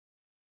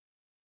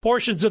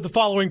Portions of the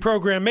following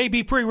program may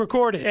be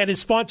pre-recorded and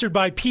is sponsored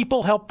by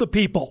People Help the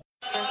People.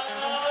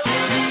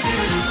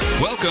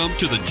 Welcome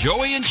to the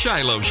Joey and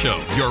Shiloh Show,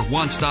 your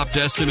one-stop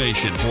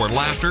destination for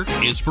laughter,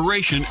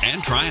 inspiration,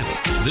 and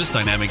triumph. This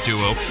dynamic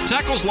duo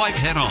tackles life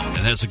head-on and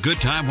has a good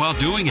time while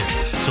doing it.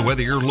 So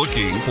whether you're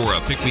looking for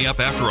a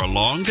pick-me-up after a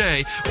long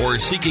day or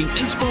seeking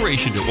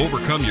inspiration to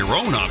overcome your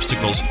own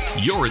obstacles,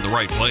 you're in the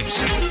right place.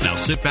 Now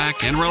sit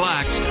back and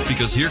relax,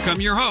 because here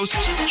come your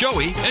hosts,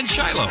 Joey and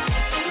Shiloh.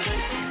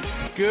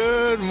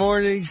 Good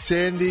morning,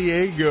 San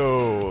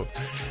Diego.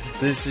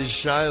 This is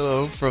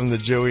Shiloh from the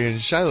Joey and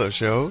Shiloh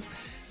Show.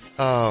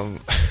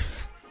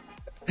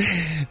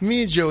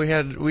 Me and Joey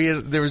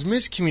there was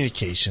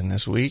miscommunication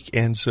this week,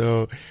 and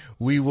so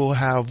we will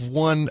have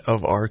one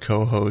of our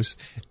co-hosts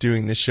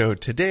doing the show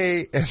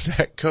today, and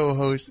that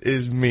co-host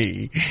is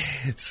me.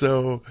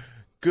 So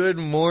good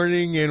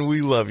morning, and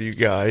we love you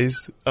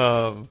guys.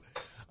 I'm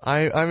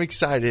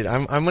excited.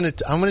 I'm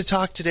gonna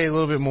talk today a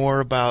little bit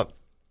more about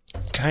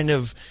kind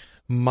of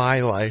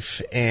my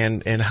life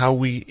and how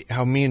me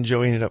and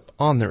Joey ended up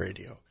on the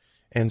radio.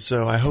 And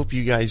so I hope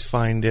you guys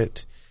find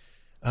it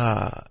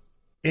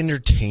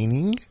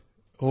entertaining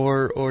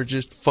or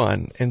just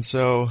fun. And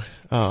so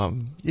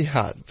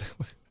yeah.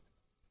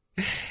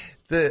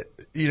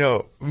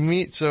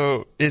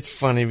 So it's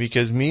funny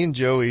because me and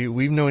Joey,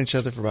 we've known each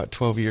other for about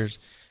 12 years.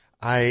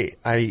 I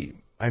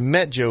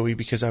met Joey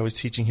because I was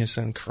teaching his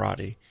son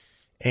karate,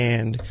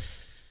 and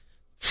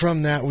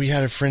from that, we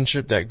had a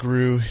friendship that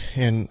grew,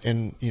 and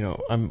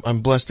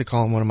I'm blessed to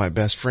call him one of my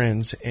best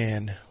friends.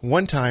 And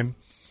one time,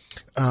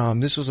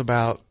 this was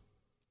about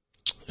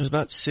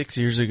 6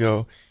 years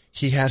ago,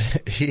 he had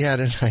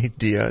an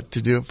idea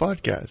to do a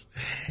podcast.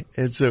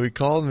 And so he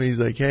called me, he's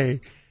like,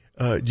 "Hey,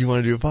 do you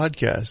want to do a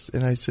podcast?"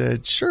 And I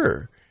said,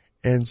 "Sure."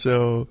 And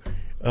so,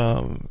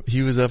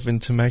 he was up in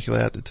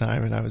Temecula at the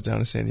time, and I was down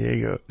in San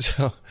Diego.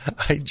 So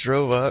I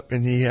drove up,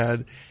 and he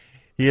had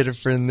a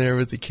friend there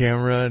with the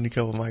camera and a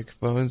couple of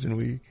microphones, and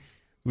we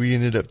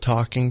ended up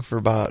talking for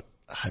about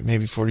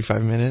maybe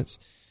 45 minutes.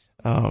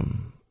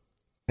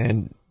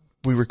 And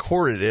we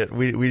recorded it.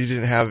 We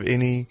didn't have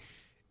any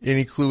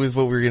clue with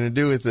what we were going to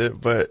do with it,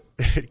 but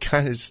it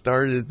kind of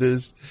started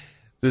this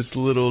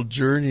little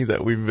journey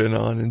that we've been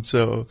on. And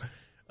so,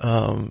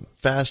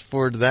 fast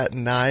forward to that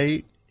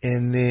night,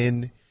 and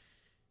then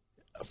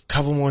a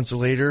couple months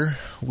later,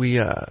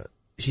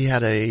 he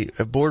had a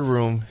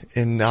boardroom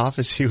in the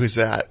office he was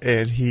at,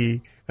 and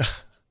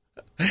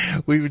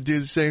we would do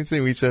the same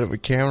thing. We'd set up a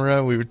camera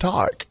and we would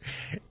talk.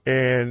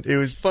 And it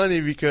was funny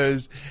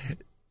because,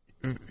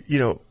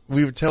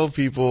 we would tell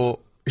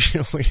people,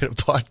 we had a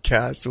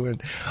podcast when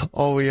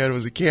all we had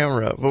was a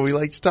camera, but we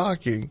liked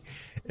talking.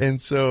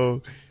 And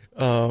so,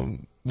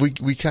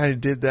 we kind of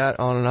did that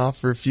on and off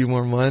for a few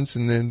more months,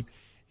 and then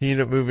he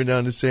ended up moving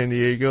down to San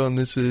Diego, and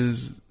this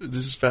is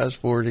fast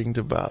forwarding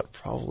to about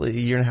probably a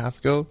year and a half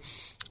ago.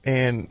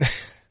 And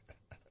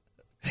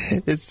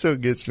it still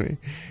gets me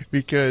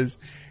because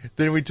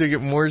then we took it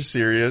more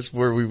serious,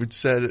 where we'd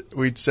set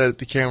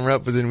the camera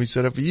up, but then we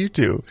set up a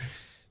YouTube.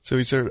 So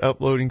we started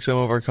uploading some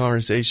of our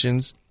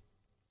conversations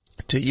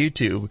to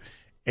YouTube,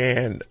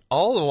 and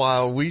all the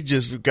while we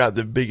just got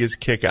the biggest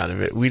kick out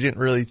of it. We didn't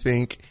really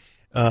think,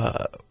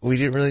 we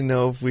didn't really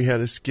know if we had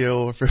a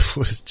skill or if it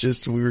was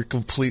just we were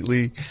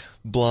completely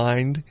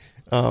blind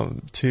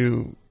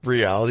to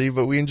reality,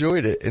 but we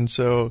enjoyed it. And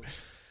so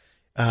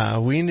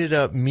we ended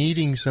up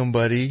meeting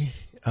somebody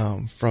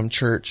from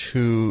church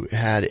who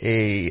had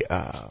a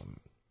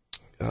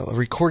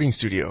recording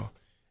studio,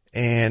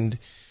 and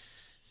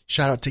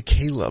shout out to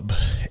Caleb.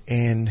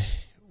 And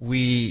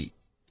we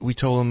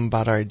told him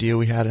about our idea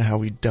we had and how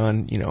we'd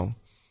done,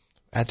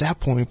 at that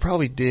point we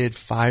probably did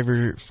five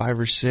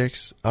or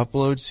six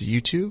uploads to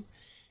YouTube.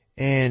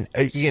 And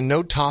again,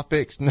 no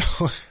topics,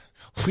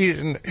 we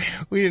didn't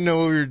know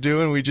what we were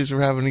doing. We just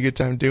were having a good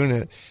time doing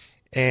it.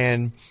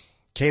 And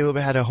Caleb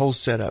had a whole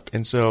setup,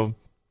 and so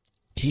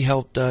he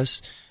helped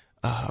us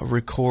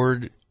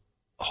record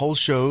whole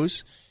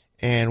shows,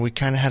 and we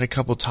kind of had a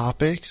couple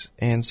topics,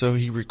 and so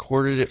he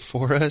recorded it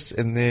for us,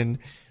 and then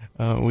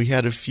we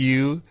had a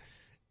few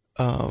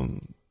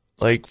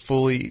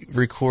fully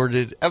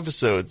recorded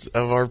episodes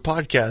of our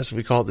podcast.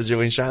 We call it the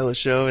Joey and Shiloh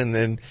Show. And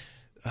then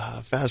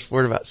fast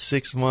forward about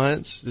 6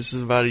 months, this is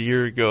about a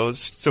year ago.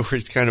 This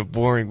story's kind of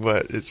boring,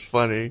 but it's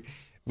funny.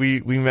 We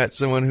met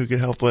someone who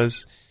could help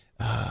us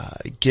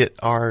get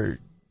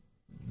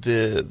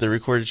the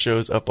recorded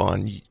shows up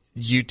on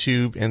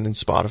YouTube and then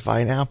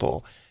Spotify and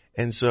Apple.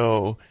 And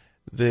so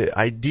the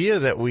idea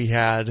that we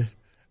had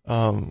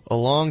a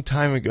long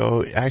time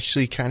ago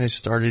actually kind of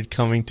started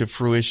coming to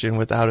fruition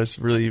without us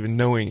really even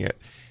knowing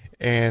it.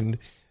 And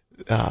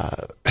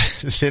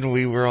then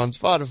we were on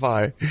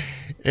Spotify.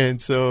 And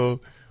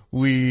so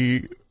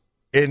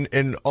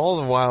and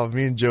all the while,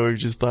 me and Joey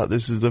just thought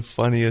this is the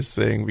funniest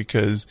thing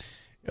because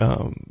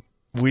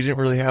we didn't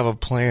really have a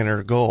plan or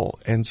a goal.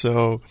 And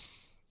so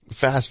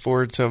fast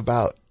forward to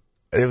about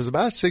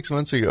 6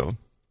 months ago,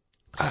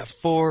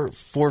 4,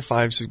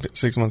 5,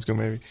 6 months ago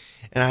maybe.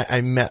 And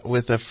I met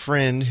with a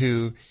friend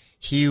who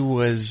he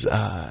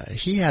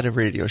had a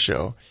radio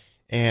show,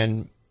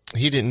 and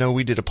he didn't know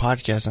we did a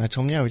podcast. And I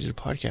told him, yeah, we did a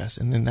podcast.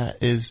 And then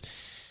that is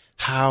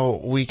how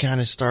we kind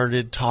of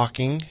started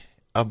talking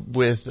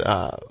with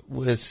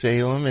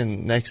Salem.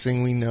 And next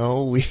thing we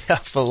know, we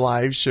have a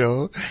live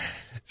show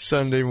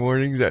Sunday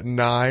mornings at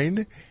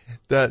 9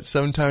 that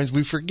sometimes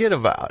we forget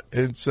about.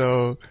 And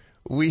so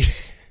we,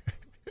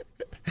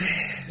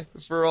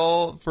 for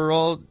all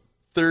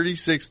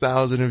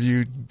 36,000 of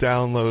you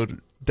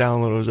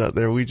downloaders out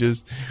there,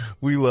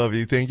 we love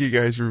you. Thank you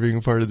guys for being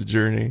a part of the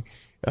journey.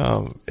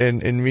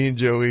 And me and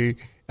Joey,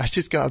 I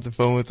just got off the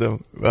phone with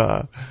them.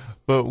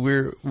 But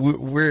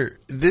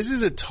this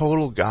is a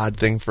total God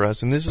thing for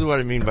us. And this is what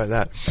I mean by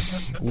that.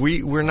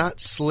 We're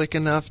not slick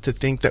enough to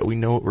think that we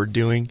know what we're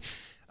doing.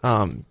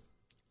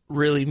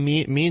 Really,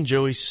 me and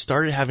Joey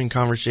started having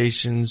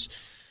conversations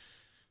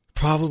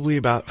probably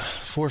about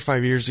 4 or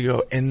 5 years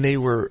ago, and they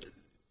were,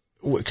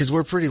 because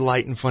we're pretty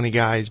light and funny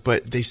guys,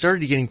 but they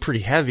started getting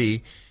pretty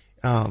heavy,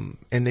 and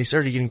they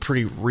started getting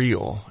pretty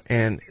real.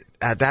 And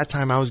at that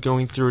time, I was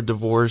going through a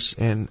divorce,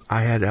 and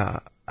I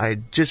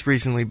had just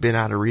recently been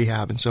out of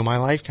rehab, and so my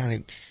life kind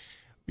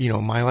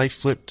of, my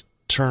life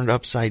turned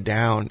upside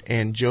down.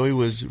 And Joey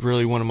was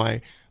really one of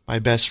my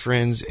best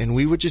friends, and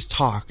we would just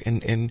talk,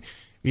 and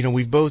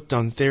we've both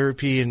done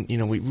therapy, and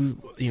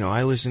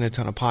I listen to a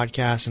ton of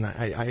podcasts,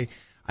 and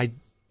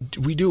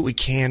we do what we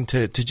can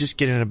to just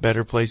get in a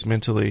better place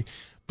mentally.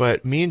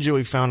 But me and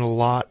Joey found a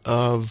lot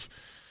of,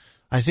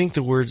 I think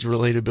the word's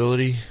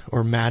relatability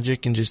or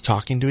magic in just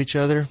talking to each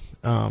other.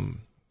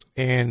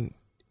 And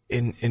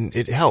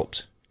it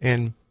helped.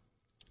 And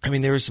I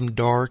mean, there were some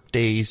dark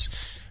days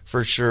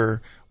for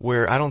sure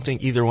where I don't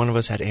think either one of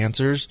us had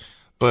answers,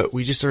 but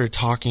we just started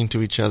talking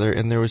to each other.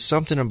 And there was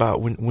something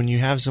about when you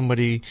have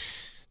somebody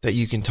that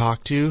you can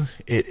talk to,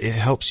 it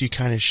helps you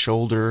kind of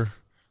shoulder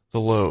the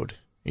load.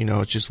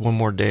 It's just one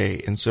more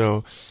day. And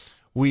so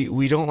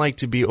we don't like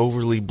to be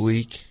overly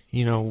bleak.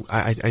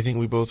 I think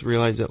we both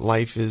realize that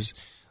life is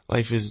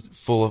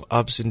full of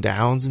ups and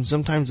downs, and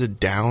sometimes the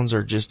downs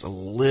are just a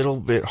little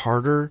bit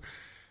harder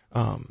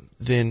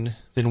than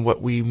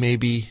what we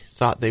maybe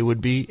thought they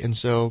would be. And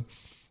so,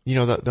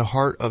 the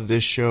heart of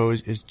this show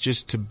is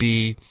just to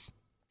be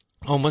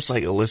almost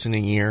like a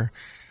listening ear.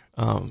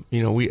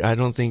 I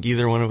don't think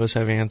either one of us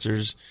have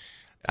answers.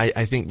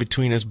 I think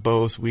between us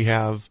both, we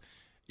have,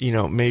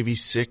 maybe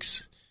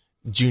 6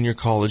 junior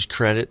college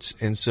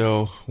credits. And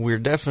so we're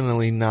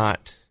definitely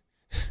not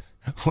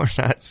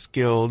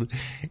skilled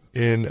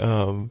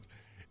in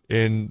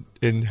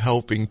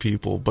helping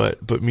people,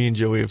 but me and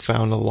Joey have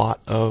found a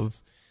lot of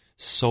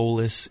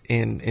solace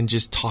in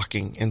just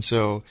talking. And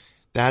so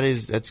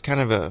that's kind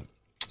of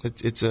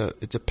it's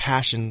a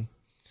passion.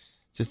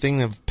 It's a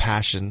thing of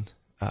passion,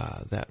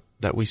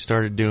 that we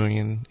started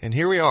doing, and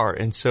here we are.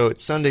 And so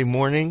it's Sunday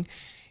morning,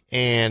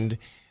 and,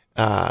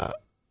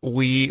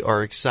 we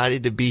are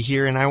excited to be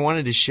here, and I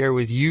wanted to share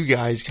with you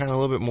guys kind of a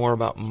little bit more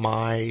about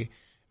my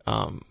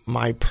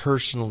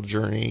personal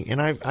journey.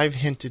 And I've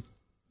hinted,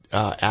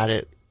 at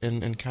it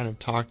and kind of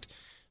talked,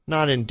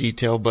 not in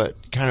detail,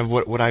 but kind of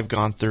what I've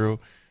gone through.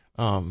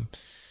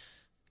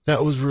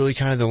 That was really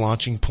kind of the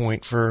launching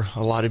point for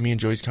a lot of me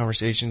and Joey's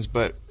conversations.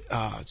 But,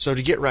 so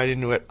to get right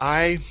into it,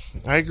 I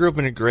grew up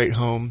in a great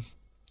home,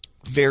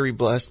 very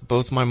blessed.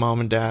 Both my mom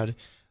and dad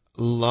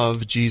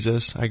love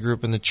Jesus. I grew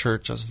up in the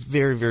church. I was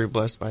very, very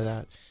blessed by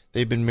that.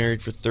 They've been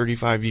married for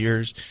 35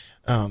 years.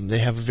 They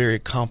have a very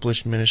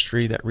accomplished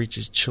ministry that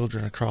reaches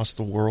children across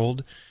the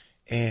world.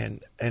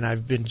 And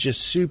I've been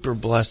just super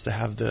blessed to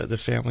have the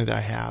family that I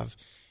have.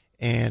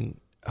 And,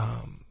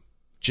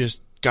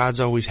 just God's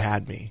always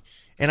had me.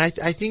 And I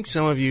think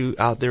some of you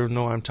out there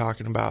know what I'm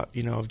talking about,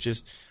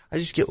 I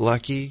just get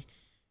lucky.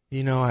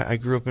 I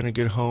grew up in a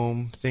good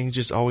home. Things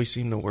just always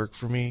seem to work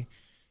for me.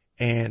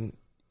 And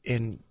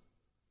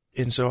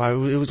so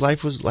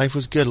life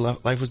was good.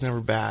 Life was never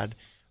bad.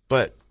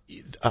 But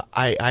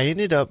I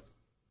ended up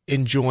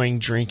enjoying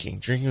drinking.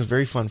 Drinking was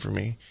very fun for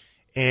me.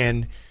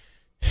 And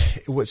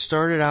what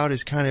started out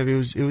as kind of,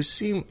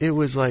 it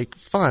was like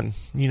fun,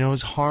 it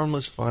was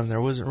harmless fun.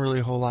 There wasn't really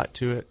a whole lot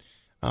to it.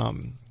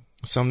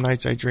 Some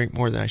nights I drank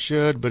more than I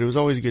should, but it was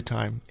always a good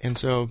time. And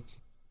so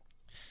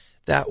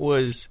that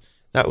was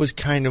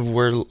kind of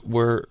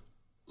where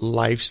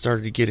life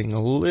started getting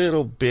a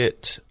little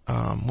bit,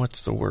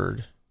 what's the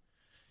word?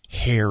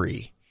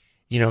 Hairy,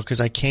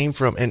 cause I came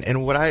from,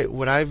 and what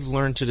I've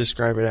learned to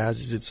describe it as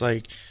is it's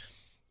like,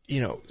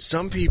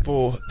 some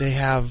people, they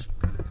have,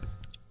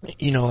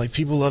 like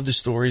people love the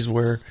stories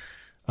where,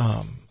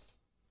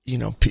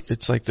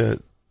 it's like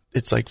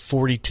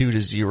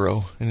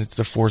 42-0 and it's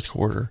the fourth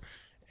quarter,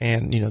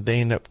 and, they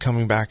end up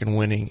coming back and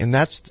winning. And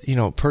that's,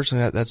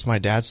 personally, that's my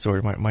dad's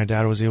story. My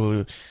dad was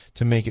able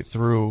to make it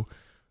through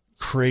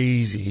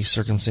crazy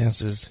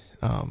circumstances,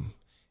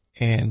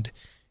 and,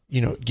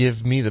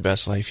 give me the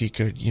best life he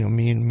could,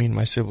 me and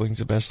my siblings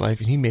the best life.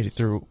 And he made it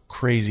through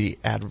crazy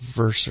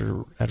adversary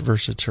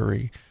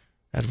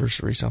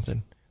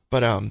something.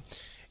 But,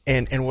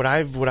 and what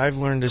I've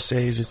learned to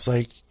say is it's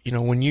like,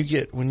 when you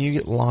get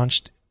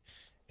launched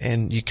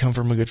and you come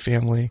from a good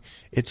family,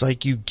 it's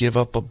like you give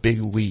up a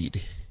big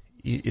lead.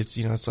 It's,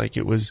 it's like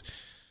it was,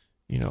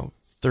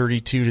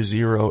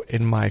 32-0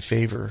 in my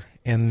favor.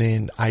 And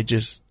then I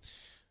just,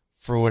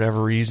 for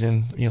whatever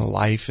reason,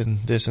 life and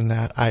this and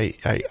that,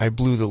 I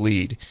blew the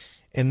lead.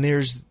 And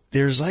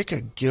there's like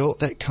a guilt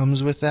that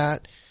comes with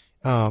that,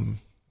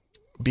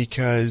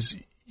 because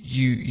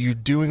you're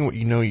doing what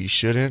you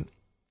shouldn't,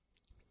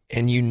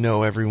 and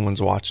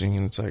everyone's watching,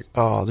 and it's like,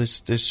 oh,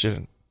 it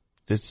shouldn't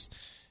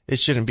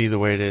be the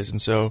way it is.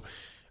 And so,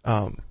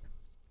 but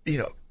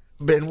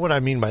what I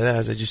mean by that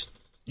is I just,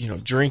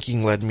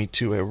 drinking led me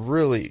to a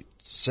really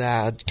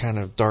sad kind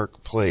of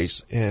dark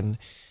place. And,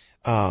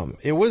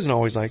 it wasn't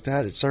always like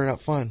that. It started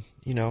out fun,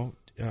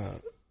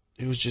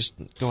 it was just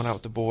going out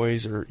with the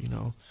boys or,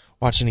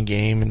 watching a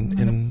game,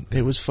 and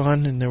it was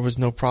fun, and there was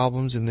no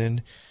problems. And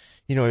then,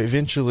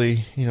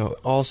 eventually,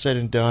 all said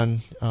and done,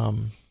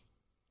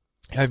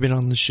 I've been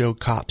on the show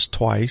Cops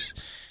twice,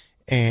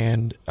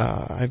 and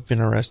I've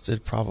been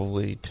arrested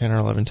probably 10 or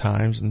 11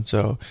 times. And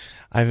so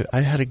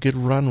I had a good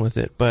run with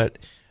it. But,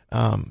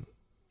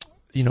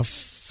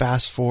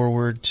 fast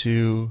forward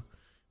to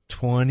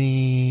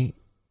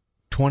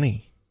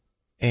 2020,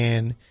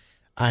 and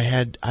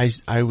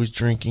I was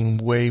drinking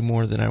way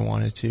more than I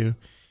wanted to,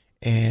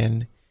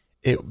 and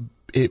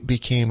it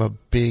became a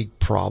big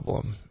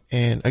problem.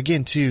 And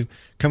again, too,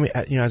 coming,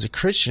 as a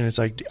Christian, it's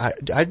like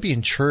I'd be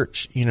in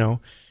church,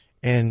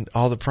 and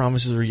all the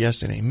promises were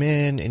yes and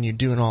amen, and you're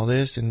doing all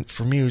this. And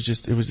for me, it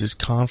was this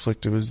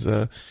conflict. It was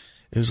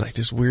like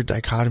this weird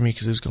dichotomy,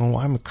 because it was going,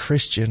 well, I'm a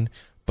Christian,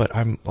 but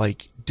I'm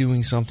like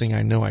doing something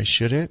I know I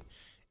shouldn't.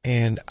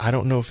 And I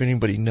don't know if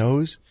anybody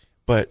knows,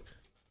 but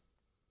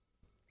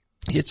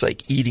it's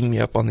like eating me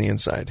up on the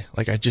inside.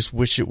 Like, I just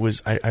wish it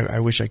was, I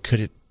wish I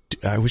could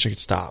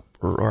stop,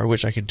 or I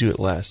wish I could do it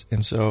less.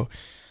 And so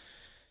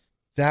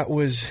that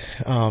was,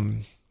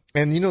 and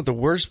the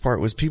worst part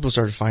was people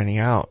started finding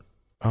out.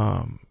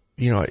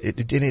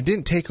 It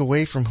didn't take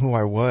away from who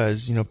I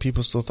was.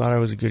 People still thought I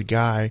was a good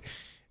guy,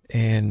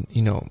 and,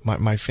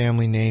 my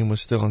family name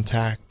was still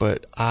intact,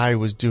 but I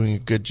was doing a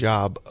good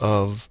job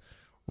of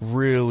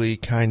really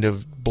kind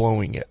of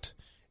blowing it.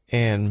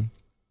 And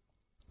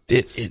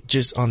it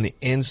just, on the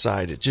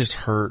inside, it just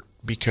hurt,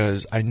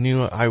 because I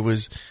knew I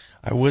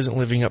wasn't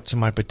living up to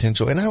my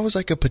potential, and I was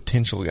like a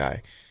potential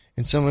guy.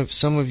 And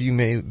some of you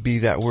may be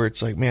that, where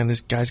it's like, man,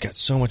 this guy's got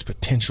so much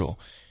potential,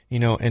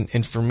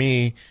 and for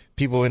me,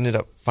 people ended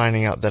up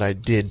finding out that I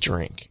did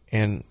drink,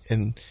 and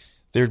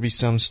there'd be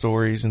some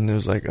stories, and there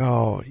was like,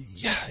 oh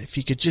yeah, if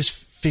he could just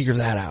figure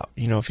that out,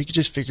 if he could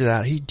just figure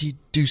that out, he'd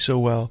do so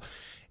well.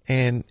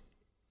 And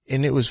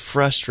it was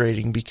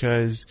frustrating,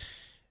 because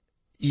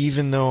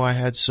even though I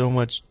had so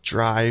much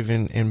drive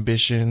and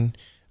ambition,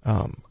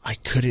 I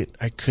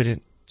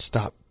couldn't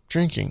stop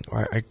drinking,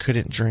 or I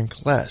couldn't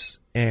drink less.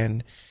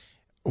 And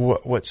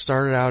what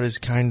started out as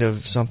kind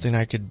of something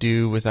I could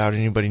do without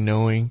anybody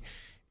knowing,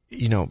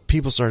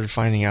 people started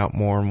finding out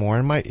more and more.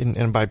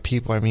 And by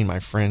people, I mean my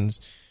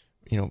friends,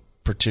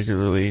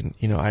 particularly.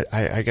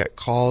 I got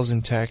calls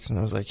and texts, and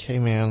I was like, hey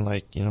man,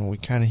 like, we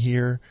kind of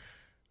hear,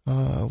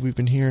 we've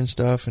been hearing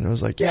stuff. And it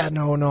was like, yeah,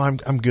 no,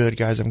 I'm good,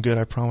 guys. I'm good.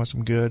 I promise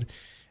I'm good.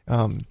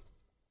 I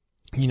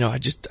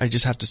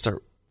just have to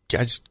start,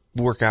 I just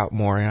work out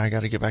more, and I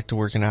got to get back to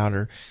working out,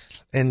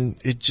 and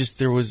it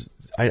just,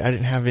 I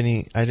didn't have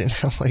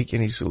like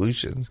any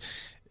solutions.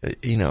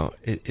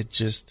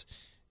 It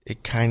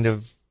kind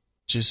of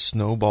just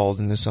snowballed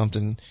into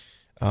something.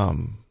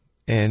 And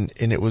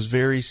it was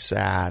very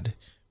sad,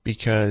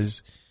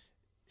 because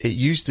it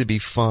used to be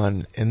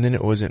fun, and then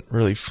it wasn't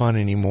really fun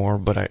anymore,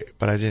 but I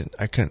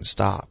couldn't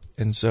stop.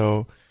 And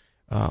so,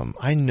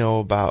 I know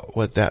about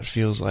what that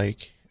feels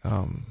like.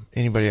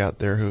 Anybody out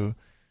there who,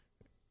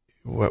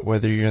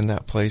 whether you're in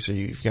that place or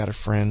you've got a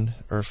friend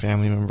or a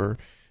family member,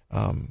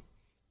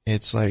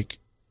 it's like,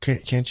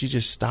 can't you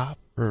just stop?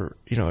 Or,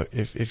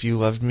 if you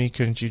loved me,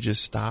 couldn't you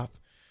just stop?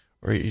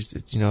 Or,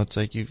 it's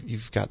like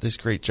you've got this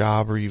great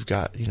job, or you've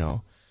got,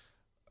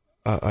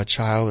 a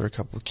child or a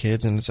couple of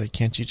kids, and it's like,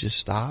 can't you just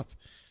stop?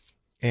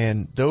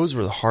 And those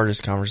were the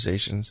hardest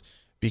conversations,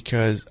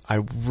 because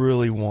I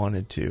really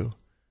wanted to,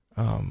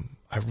 and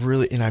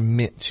I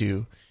meant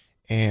to.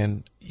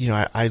 And,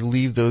 I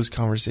leave those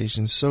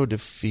conversations so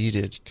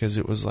defeated, because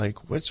it was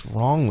like, what's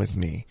wrong with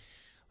me?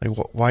 Like,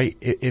 why,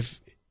 if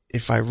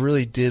I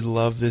really did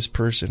love this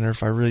person, or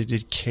if I really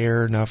did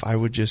care enough, I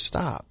would just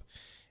stop.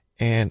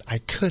 And I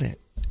couldn't.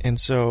 And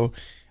so,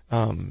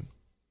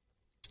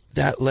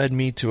 that led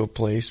me to a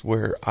place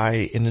where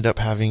I ended up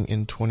having,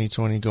 in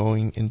 2020,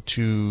 going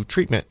into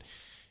treatment.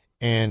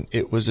 And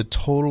it was a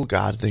total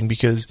God thing,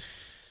 because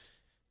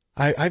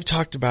I've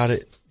talked about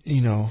it,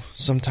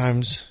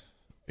 sometimes,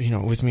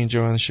 with me and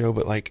Joe on the show,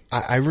 but like,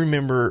 I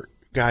remember,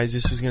 guys,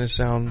 this is going to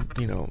sound,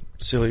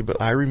 silly,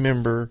 but I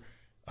remember,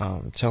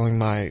 telling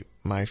my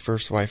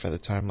first wife at the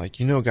time, like,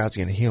 God's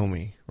going to heal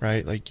me,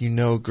 right? Like,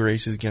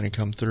 grace is going to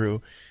come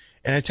through.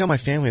 And I tell my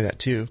family that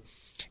too.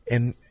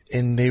 And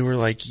they were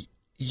like,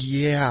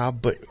 yeah,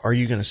 but are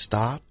you going to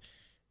stop?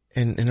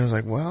 And I was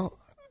like, well,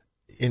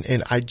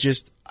 and I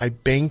I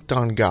banked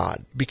on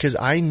God because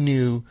I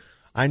knew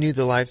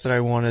the life that I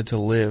wanted to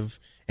live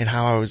and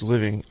how I was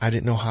living. I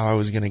didn't know how I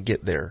was going to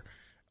get there,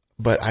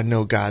 but I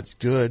know God's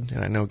good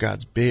and I know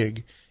God's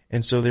big.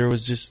 And so there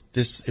was just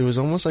this, it was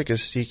almost like a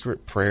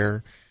secret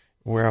prayer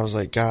where I was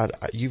like, God,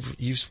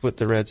 you've split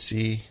the Red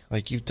Sea.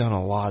 Like, you've done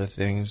a lot of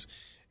things.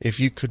 If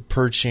you could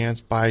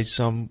perchance by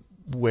some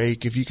way,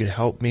 if you could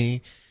help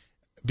me,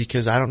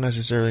 because I don't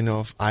necessarily know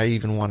if I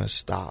even want to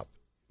stop,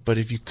 but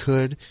if you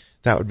could,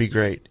 that would be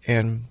great.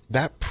 And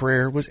that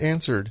prayer was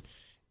answered.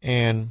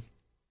 And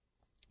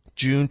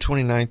June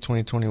 29th,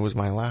 2020 was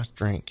my last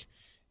drink.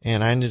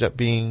 And I ended up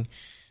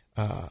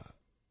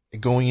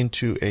going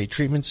into a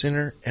treatment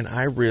center, and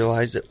I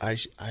realized that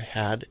I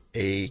had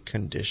a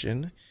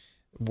condition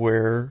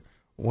where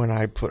when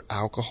I put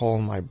alcohol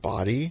in my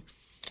body,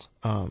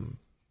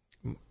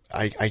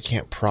 I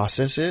can't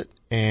process it,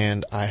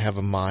 and I have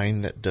a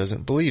mind that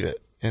doesn't believe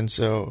it. And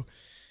so,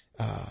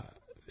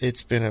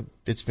 it's been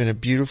a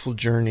beautiful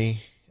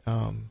journey,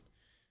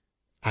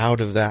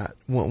 out of that.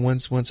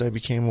 Once I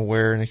became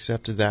aware and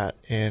accepted that,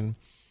 and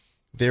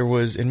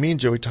me and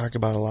Joey talk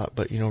about a lot,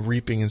 but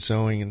reaping and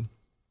sowing. And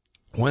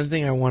one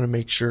thing I want to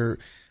make sure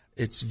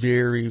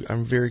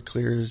I'm very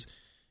clear is,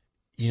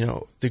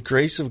 the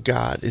grace of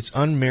God, it's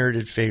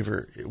unmerited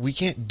favor. We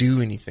can't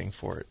do anything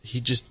for it. He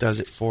just does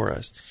it for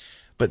us.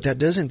 But that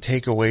doesn't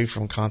take away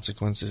from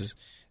consequences.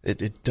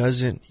 It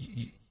doesn't,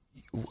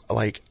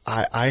 like,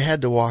 I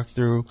had to walk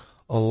through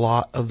a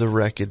lot of the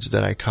wreckage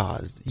that I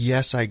caused.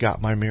 Yes, I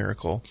got my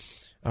miracle.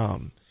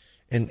 And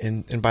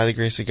by the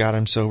grace of God,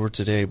 I'm sober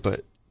today,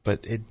 but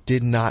it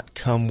did not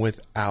come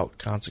without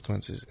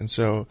consequences. And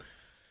so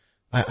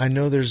I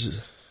know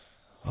there's,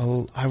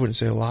 I wouldn't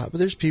say a lot, but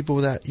there's people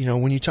that,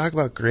 when you talk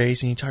about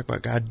grace and you talk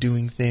about God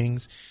doing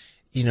things,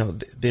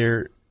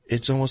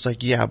 it's almost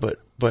like, yeah, but,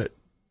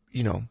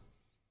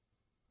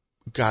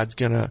 God's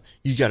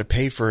you got to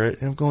pay for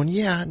it. And I'm going,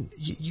 yeah,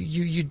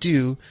 you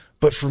do.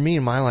 But for me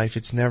in my life,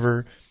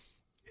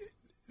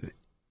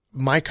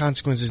 my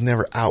consequences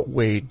never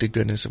outweighed the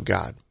goodness of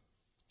God.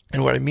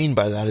 And what I mean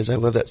by that is, I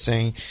love that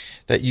saying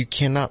that you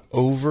cannot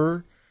you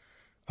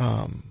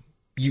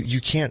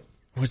can't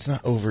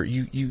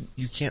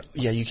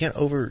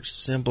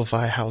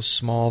oversimplify how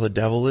small the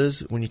devil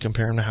is when you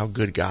compare him to how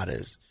good God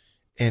is.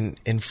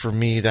 And for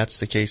me, that's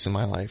the case in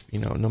my life.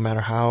 No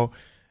matter how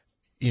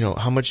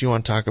much you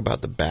want to talk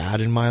about the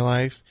bad in my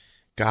life,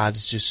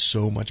 God's just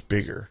so much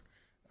bigger.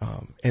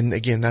 And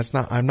again,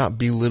 I'm not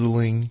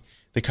belittling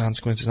the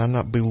consequences. I'm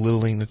not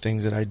belittling the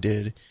things that I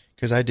did,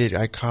 because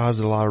I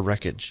caused a lot of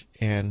wreckage.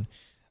 And,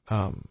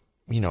 I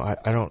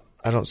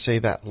don't say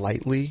that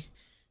lightly.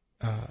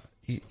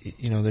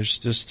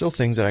 There's still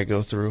things that I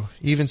go through,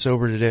 even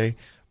sober today,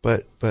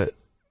 but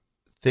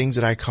things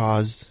that I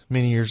caused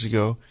many years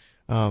ago.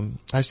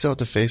 I still have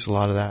to face a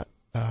lot of that.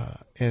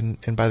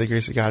 And by the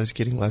grace of God, it's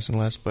getting less and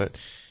less. But,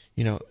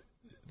 when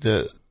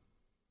the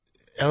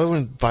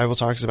Bible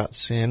talks about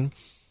sin,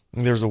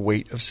 there's a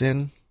weight of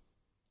sin,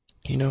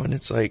 and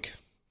it's like,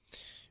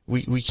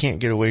 we can't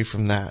get away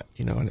from that,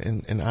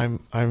 and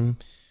I'm,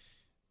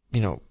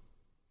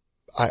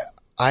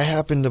 I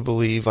happen to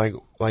believe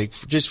like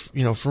just,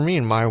 for me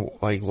in my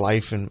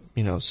life and,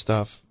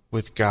 stuff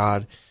with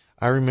God,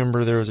 I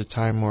remember there was a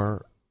time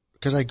where,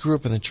 because I grew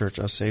up in the church,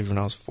 I was saved when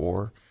I was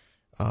 4.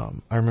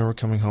 I remember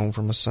coming home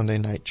from a Sunday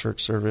night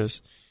church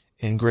service,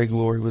 and Greg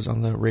Laurie was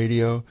on the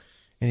radio,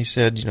 and he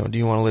said, do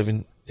you want to live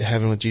in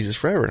heaven with Jesus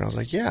forever? And I was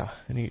like, yeah.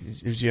 And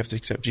you have to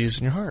accept Jesus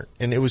in your heart.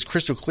 And it was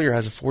crystal clear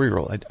as a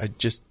 4-year-old. I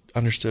just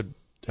understood.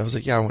 I was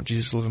like, yeah, I want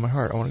Jesus to live in my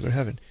heart. I want to go to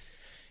heaven.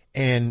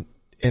 And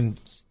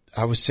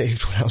I was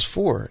saved when I was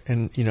 4,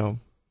 and,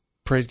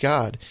 praise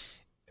God.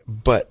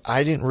 But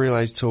I didn't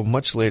realize till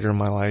much later in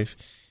my life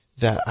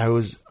that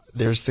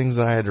there's things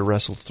that I had to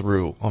wrestle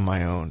through on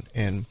my own.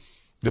 And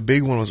the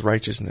big one was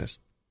righteousness,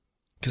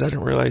 because I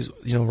didn't realize,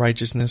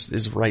 righteousness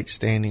is right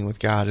standing with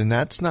God. And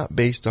that's not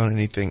based on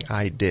anything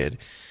I did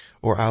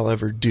or I'll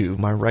ever do.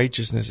 My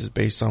righteousness is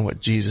based on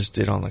what Jesus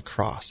did on the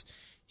cross.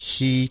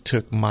 He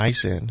took my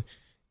sin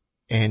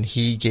and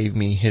he gave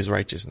me his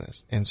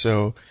righteousness. And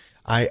so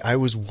I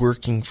was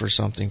working for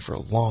something for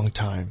a long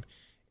time.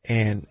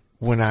 And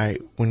when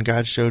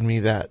God showed me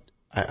that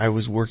I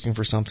was working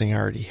for something I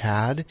already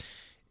had,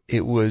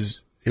 it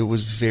was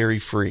very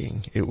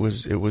freeing. It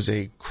was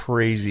a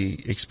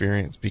crazy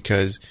experience,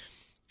 because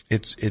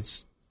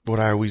it's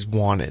what I always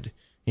wanted.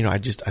 I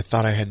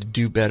thought I had to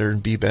do better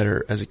and be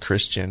better as a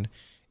Christian.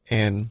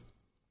 And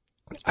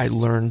I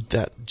learned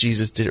that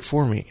Jesus did it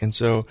for me. And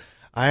so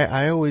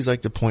I always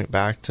like to point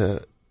back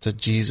to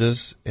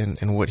Jesus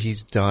and what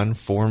he's done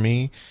for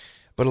me.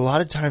 But a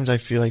lot of times I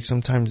feel like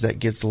sometimes that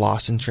gets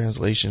lost in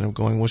translation of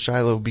going, well,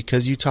 Shiloh,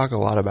 because you talk a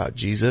lot about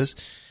Jesus,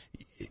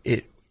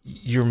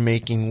 you're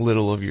making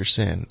little of your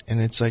sin. And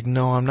it's like,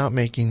 no, I'm not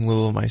making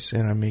little of my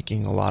sin. I'm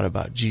making a lot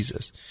about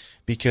Jesus,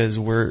 because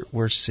where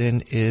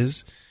sin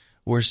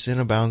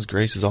abounds,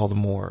 grace is all the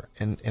more.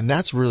 And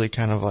that's really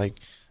kind of like,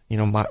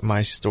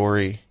 my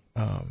story,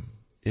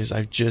 is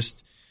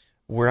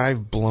where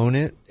I've blown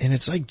it. And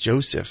it's like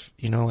Joseph,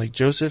 like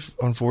Joseph,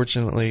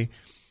 unfortunately,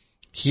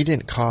 he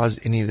didn't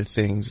cause any of the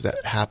things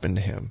that happened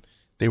to him.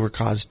 They were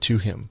caused to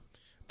him,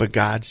 but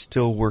God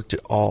still worked it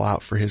all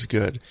out for his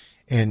good.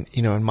 And,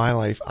 in my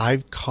life,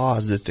 I've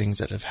caused the things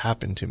that have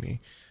happened to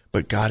me,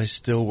 but God has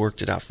still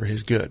worked it out for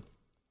his good.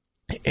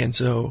 And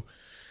so,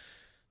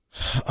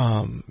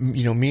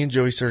 me and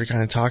Joey started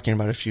kind of talking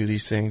about a few of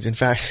these things. In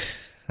fact,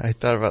 I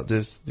thought about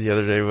this the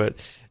other day, but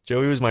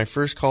Joey was my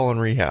first call in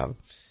rehab.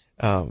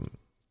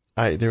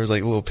 There was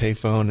like a little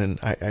payphone, and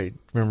I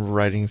remember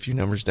writing a few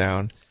numbers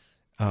down.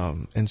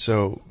 And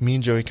so me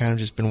and Joey kind of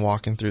just been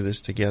walking through this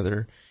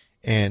together,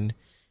 and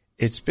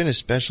it's been a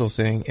special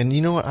thing. And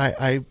you know what?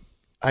 I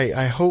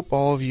hope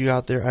all of you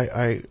out there,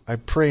 I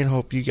pray and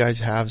hope you guys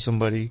have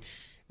somebody,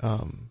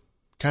 kind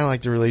of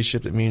like the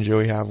relationship that me and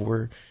Joey have,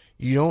 where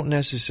you don't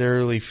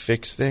necessarily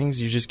fix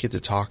things. You just get to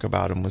talk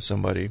about them with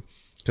somebody,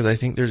 because I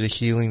think there's a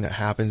healing that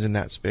happens in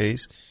that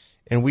space.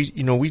 And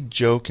we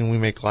joke and we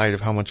make light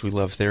of how much we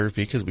love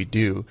therapy, because we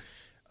do.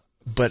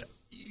 But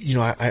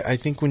I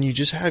think when you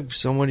just have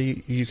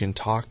somebody you can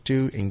talk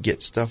to and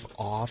get stuff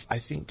off, I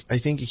think a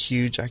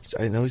huge, at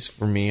least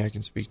for me, I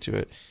can speak to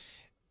it.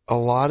 A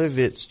lot of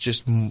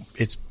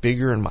it's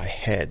bigger in my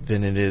head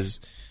than it is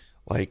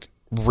like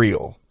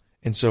real.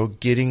 And so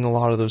getting a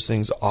lot of those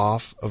things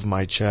off of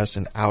my chest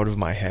and out of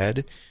my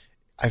head,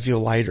 I feel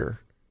lighter.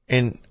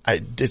 And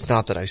it's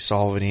not that I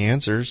solve any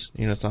answers.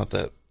 It's not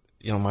that,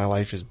 my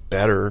life is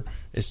better.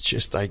 It's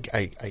just I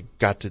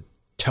got to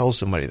tell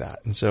somebody that.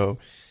 And so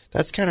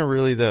that's kind of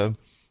really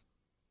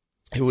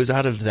it was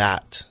out of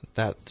that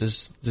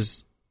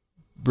this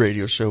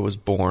radio show was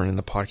born, and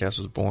the podcast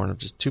was born, of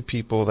just two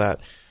people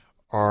that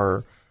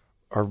are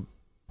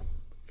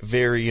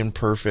very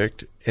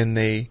imperfect, and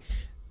they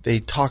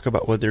talk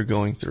about what they're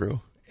going through.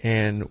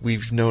 And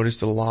we've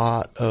noticed a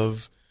lot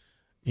of,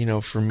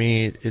 for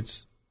me,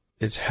 it's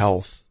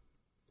health.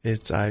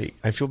 I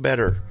feel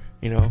better,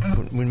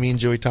 when me and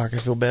Joey talk, I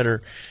feel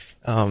better.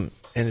 And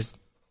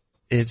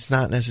it's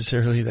not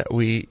necessarily that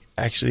we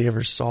actually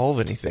ever solve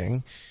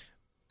anything,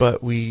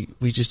 but we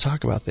just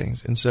talk about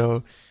things. And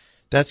so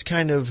that's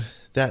kind of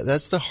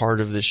that's the heart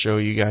of this show,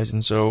 you guys.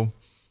 And so,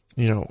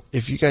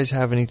 if you guys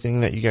have anything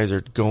that you guys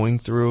are going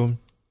through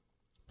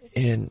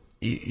and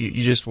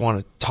you just want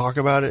to talk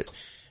about it,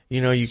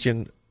 you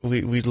can,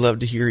 we'd love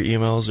to hear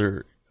emails,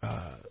 or,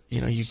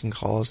 you can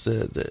call us.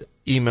 The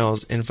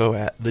emails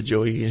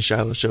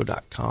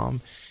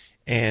info@thejoeyandshilohshow.com.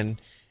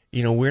 And,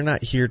 we're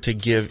not here to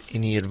give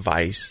any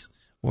advice.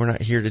 We're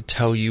not here to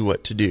tell you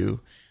what to do,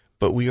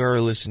 but we are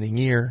a listening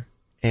ear.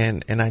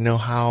 And I know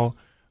how,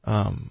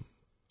 I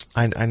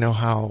know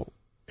how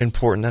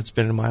important that's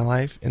been in my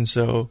life. And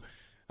so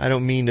I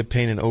don't mean to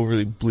paint an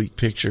overly bleak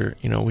picture.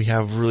 We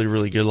have really,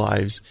 really good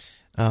lives.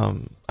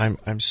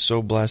 I'm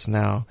so blessed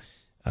now.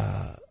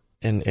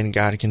 And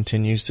God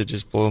continues to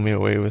just blow me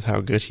away with how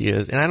good he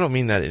is. And I don't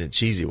mean that in a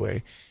cheesy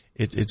way.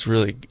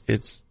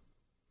 It's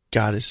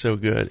God is so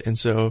good. And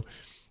so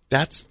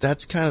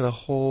that's kind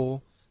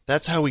of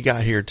that's how we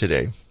got here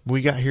today.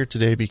 We got here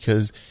today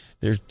because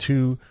there's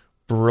two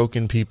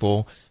broken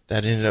people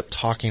that ended up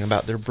talking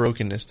about their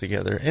brokenness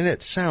together. And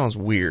it sounds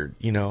weird,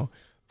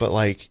 but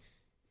like,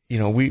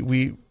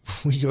 we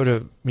go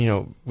to,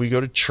 we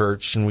go to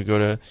church, and we go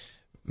to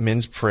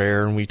men's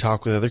prayer, and we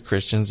talk with other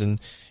Christians. And,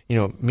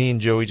 me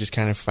and Joey just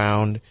kind of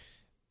found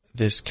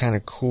this kind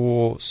of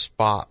cool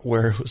spot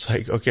where it was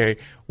like, okay,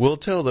 we'll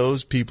tell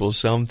those people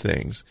some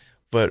things,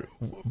 but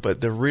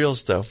the real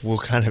stuff we'll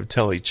kind of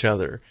tell each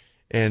other.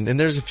 And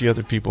there's a few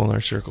other people in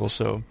our circle.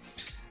 So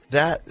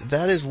that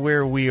is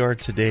where we are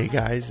today,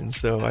 guys. And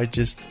so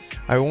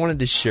I wanted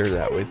to share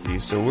that with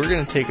you. So we're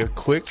going to take a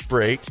quick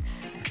break,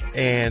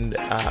 and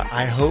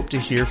I hope to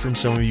hear from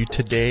some of you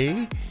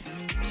today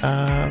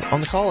on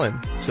the call-in.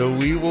 So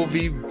we will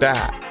be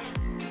back.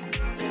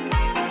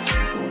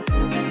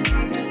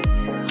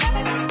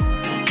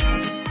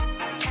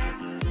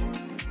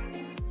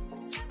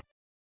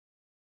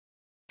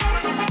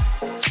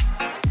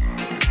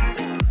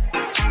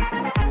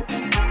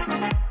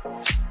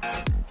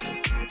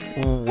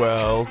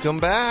 Welcome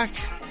back.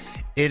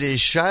 It is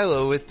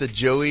Shiloh with the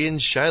Joey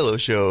and Shiloh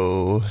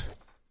Show.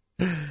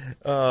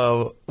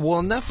 Well,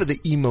 enough of the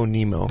emo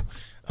Nemo.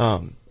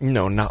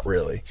 No, not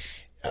really.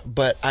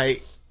 But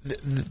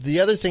the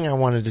other thing I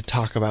wanted to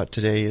talk about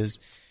today is,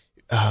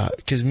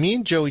 because me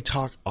and Joey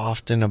talk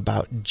often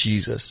about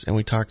Jesus, and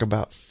we talk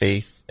about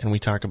faith, and we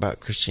talk about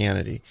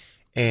Christianity,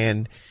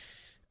 and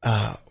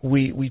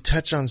we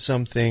touch on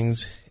some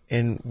things,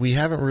 and we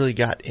haven't really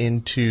got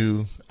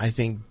into, I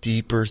think,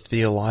 deeper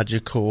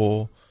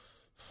theological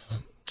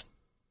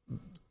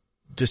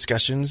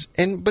discussions,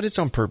 but it's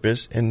on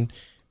purpose, and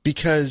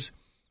because,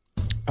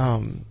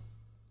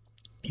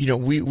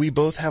 we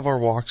both have our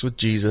walks with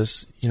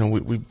Jesus.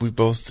 We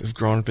both have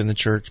grown up in the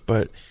church,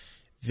 but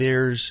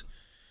there's,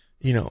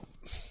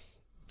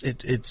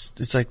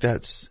 it's like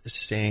that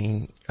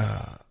saying,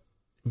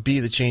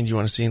 be the change you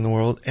want to see in the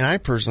world. And I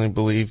personally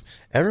believe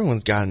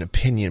everyone's got an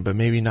opinion, but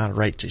maybe not a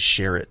right to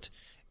share it.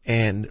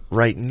 And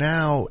right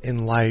now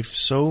in life,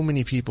 so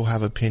many people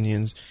have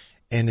opinions,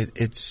 and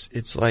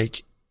it's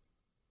like,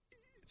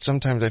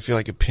 sometimes I feel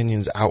like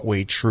opinions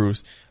outweigh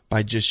truth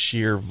by just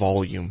sheer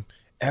volume.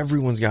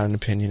 Everyone's got an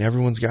opinion.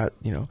 Everyone's got,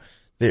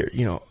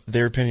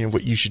 their opinion of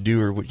what you should do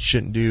or what you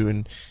shouldn't do.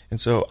 And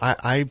so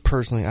I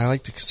personally, I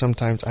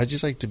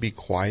just like to be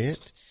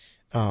quiet,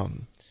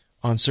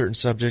 on certain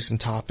subjects and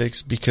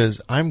topics,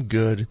 because I'm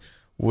good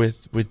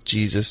with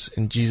Jesus,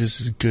 and Jesus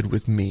is good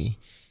with me.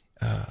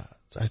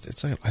 I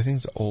think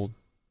it's an old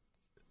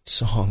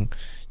song.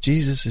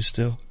 Jesus is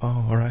still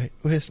all right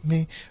with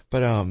me.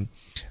 But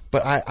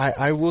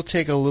I will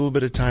take a little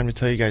bit of time to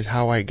tell you guys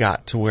how I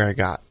got to where I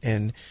got.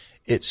 And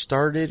it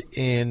started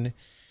in,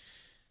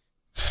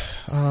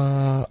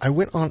 I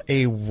went on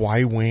a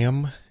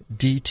YWAM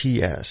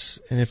DTS.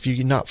 And if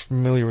you're not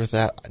familiar with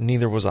that,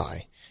 neither was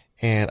I.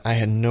 And I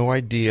had no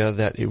idea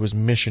that it was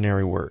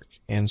missionary work.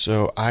 And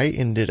so I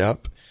ended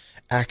up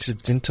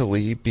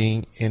accidentally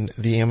being in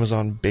the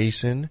Amazon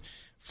basin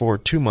for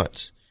 2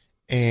 months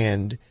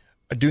and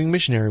doing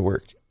missionary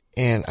work.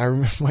 And I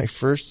remember my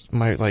first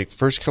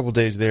couple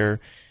days there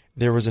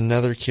was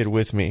another kid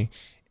with me,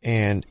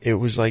 and it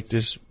was like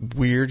this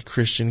weird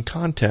Christian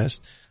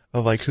contest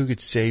of like who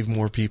could save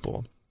more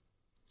people.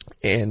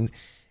 And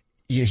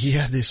he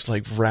had this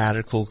like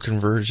radical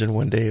conversion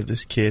one day of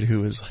this kid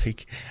who was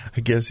like,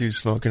 I guess he was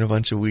smoking a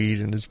bunch of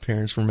weed and his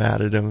parents were mad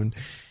at him. And,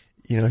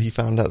 he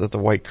found out that the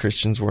white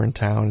Christians were in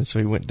town. And so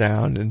he went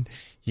down and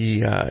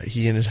he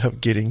ended up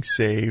getting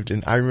saved.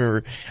 And I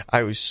remember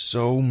I was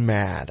so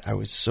mad. I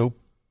was so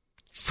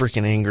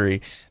freaking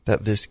angry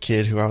that this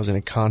kid who I was in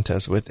a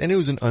contest with, and it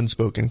was an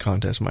unspoken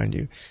contest, mind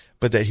you,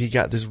 but that he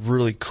got this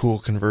really cool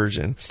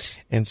conversion.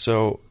 And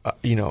so,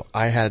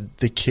 I had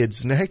the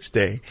kids the next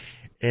day,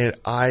 and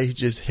I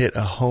just hit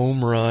a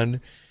home run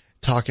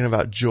talking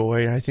about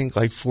joy. And I think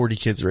like 40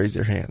 kids raised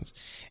their hands.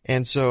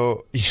 And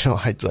so,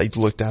 I like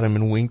looked at him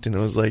and winked, and it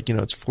was like,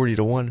 it's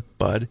 40-1,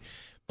 bud.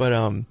 But,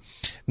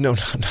 no,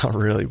 not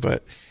really.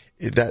 But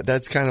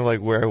that's kind of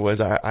like where I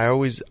was.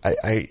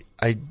 I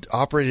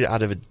operated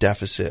out of a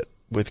deficit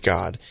with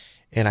God,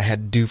 and I had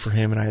to do for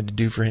him, and I had to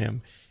do for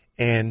him.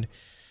 And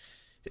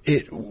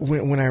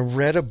when I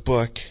read a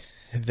book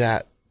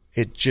that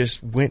it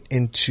just went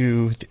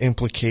into the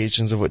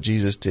implications of what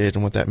Jesus did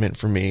and what that meant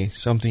for me,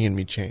 something in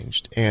me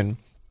changed. And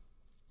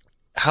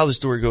how the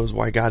story goes,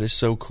 why God is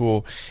so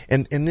cool.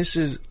 And this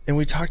is, and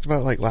we talked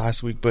about it like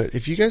last week, but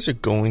if you guys are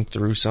going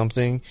through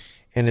something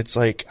and it's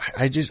like,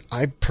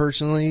 I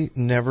personally it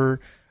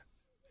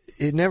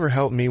never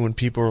helped me when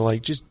people were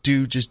like, just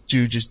do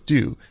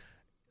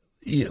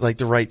like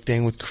the right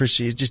thing with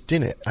Christianity. It just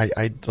didn't.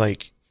 I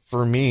like,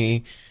 for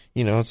me,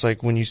 it's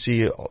like when you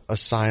see a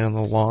sign on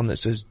the lawn that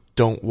says,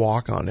 don't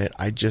walk on it.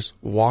 I just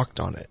walked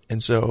on it.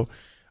 And so,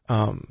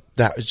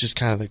 that was just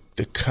kind of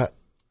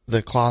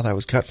the cloth I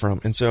was cut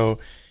from. And so,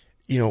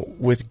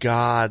 with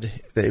God,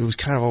 it was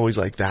kind of always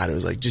like that. It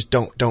was like, just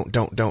don't.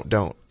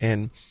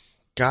 And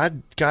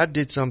God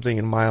did something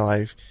in my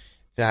life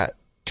that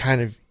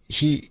kind of,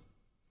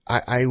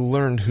 I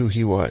learned who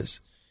he was,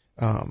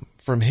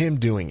 from him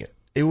doing it.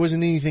 It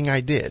wasn't anything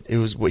I did. It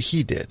was what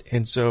he did.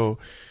 And so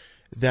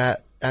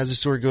that, as the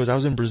story goes, I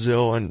was in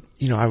Brazil, and,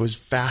 I was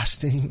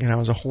fasting, and I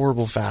was a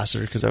horrible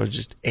faster because I was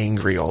just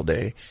angry all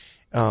day.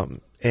 And,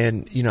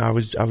 I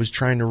was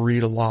trying to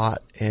read a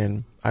lot,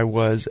 and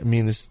me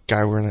and this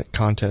guy were in a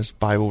contest,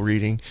 Bible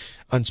reading,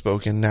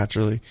 unspoken,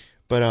 naturally.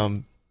 But,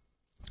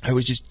 I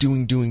was just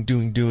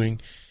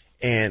doing.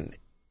 And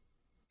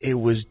it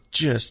was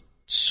just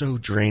so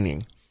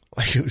draining.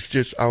 Like, it was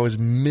just, I was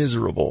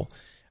miserable.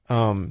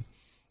 And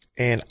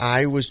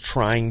I was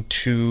trying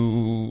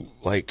to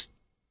like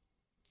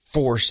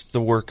force the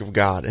work of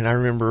God. And I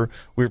remember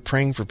we were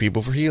praying for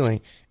people for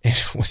healing. And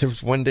there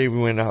was one day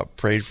we went out,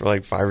 prayed for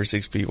like 5 or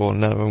 6 people,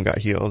 and none of them got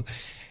healed.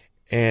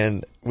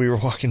 And we were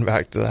walking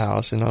back to the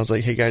house, and I was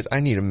like, hey guys, I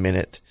need a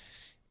minute.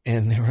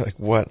 And they were like,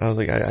 what? And I was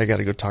like, I got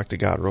to go talk to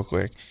God real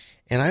quick.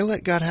 And I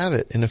let God have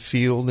it in a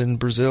field in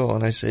Brazil.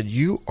 And I said,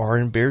 you are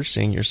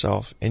embarrassing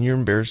yourself, and you're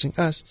embarrassing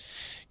us,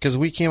 because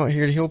we came out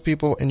here to heal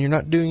people and you're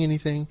not doing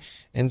anything.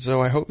 And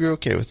so I hope you're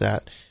okay with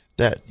that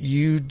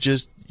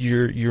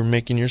you're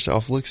making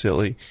yourself look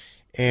silly.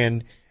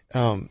 And,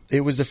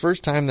 it was the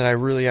first time that I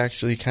really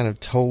actually kind of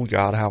told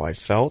God how I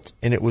felt.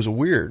 And it was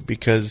weird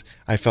because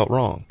I felt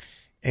wrong.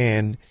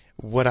 And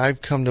what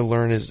I've come to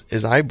learn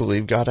is I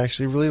believe God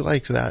actually really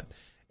likes that.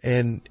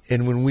 And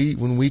when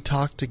we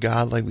talk to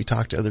God like we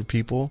talk to other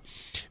people,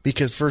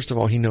 because first of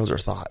all, he knows our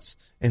thoughts.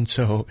 And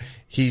so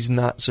he's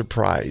not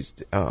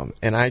surprised.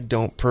 And I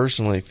don't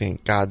personally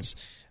think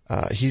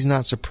he's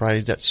not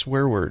surprised at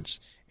swear words.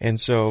 And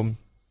so,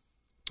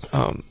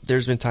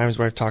 there's been times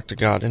where I've talked to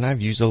God and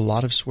I've used a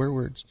lot of swear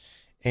words.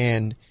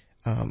 And,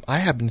 I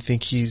happen to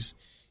think he's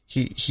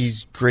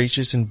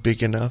gracious and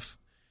big enough,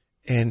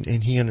 and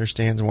he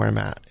understands where I'm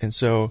at. And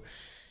so,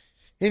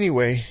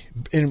 anyway,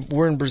 and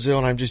we're in Brazil,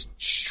 and I'm just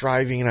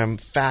striving, and I'm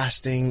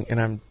fasting,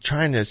 and I'm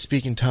trying to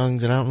speak in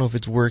tongues, and I don't know if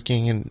it's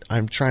working, and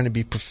I'm trying to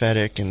be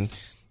prophetic, and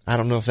I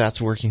don't know if that's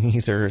working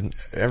either. And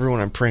everyone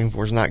I'm praying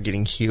for is not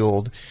getting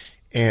healed.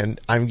 And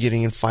I'm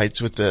getting in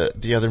fights with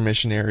the other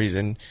missionaries.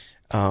 And,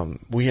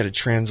 we had a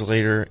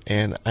translator,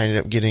 and I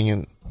ended up getting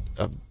in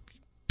a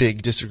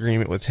big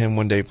disagreement with him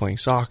one day playing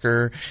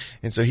soccer.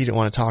 And so he didn't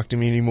want to talk to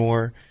me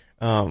anymore,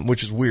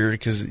 which is weird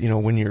because,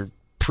 when you're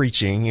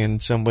preaching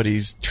and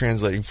somebody's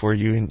translating for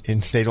you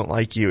and they don't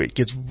like you, it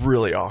gets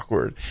really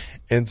awkward.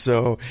 And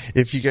so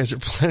if you guys are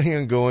planning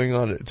on going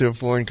on to a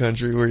foreign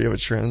country where you have a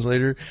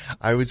translator,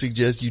 I would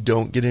suggest you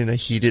don't get in a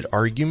heated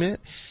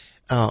argument,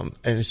 and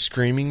a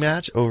screaming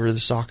match over the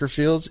soccer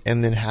fields,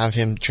 and then have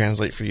him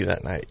translate for you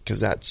that night, because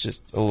that's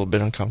just a little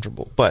bit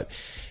uncomfortable. But,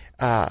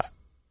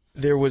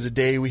 there was a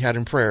day we had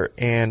in prayer,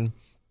 and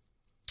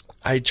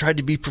I tried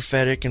to be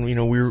prophetic, and,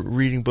 we were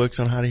reading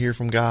books on how to hear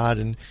from God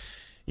and,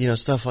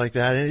 stuff like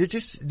that.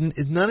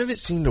 And none of it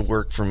seemed to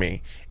work for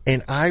me.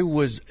 And I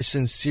was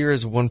sincere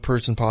as one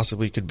person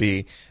possibly could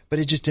be, but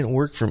it just didn't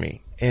work for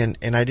me. And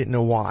I didn't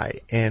know why.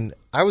 And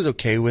I was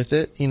okay with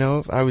it.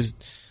 I was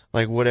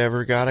like,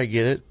 whatever, God, I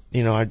get it.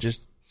 I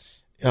just,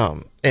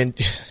 and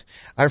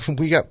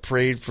we got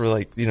prayed for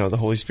the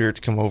Holy Spirit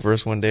to come over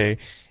us one day.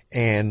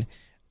 And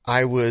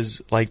I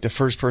was like the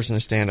first person to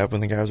stand up,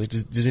 and the guy was like,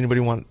 does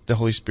anybody want the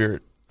Holy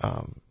Spirit,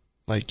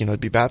 to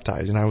be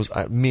baptized? And I was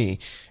me,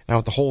 and I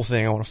want the whole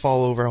thing. I want to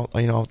fall over,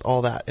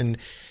 all that. And,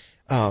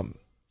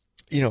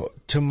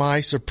 to my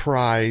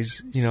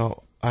surprise,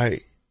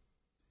 it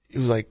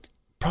was like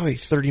probably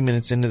 30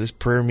 minutes into this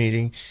prayer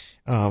meeting.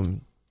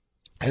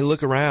 I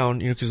look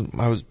around, cause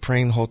I was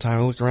praying the whole time.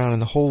 I look around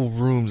and the whole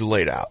room's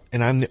laid out,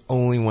 and I'm the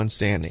only one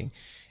standing.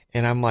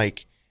 And I'm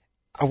like,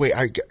 oh wait,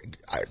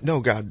 no,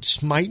 God,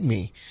 smite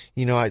me.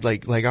 I want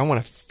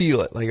to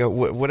feel it.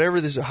 Whatever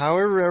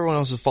however everyone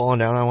else is falling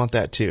down, I want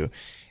that too.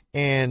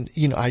 And,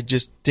 I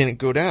just didn't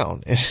go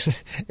down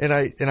and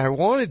I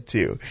wanted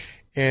to.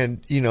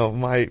 And,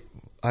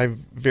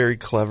 I'm very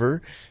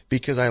clever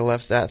because I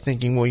left that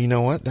thinking, well, you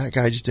know what? That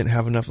guy just didn't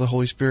have enough of the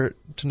Holy Spirit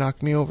to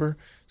knock me over.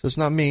 So it's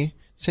not me,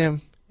 it's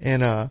him.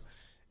 And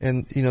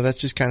that's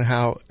just kind of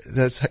how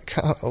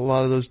a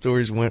lot of those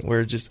stories went,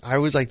 where I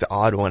was like the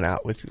odd one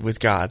out with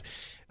God.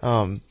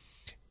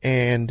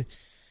 And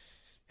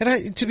I,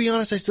 to be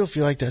honest, I still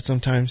feel like that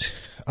sometimes.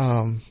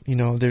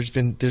 There's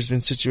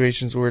been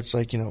situations where it's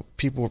like,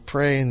 people will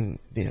pray and,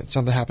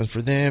 something happens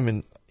for them,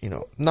 and,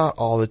 not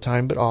all the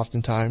time, but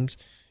oftentimes,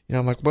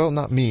 I'm like, well,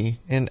 not me.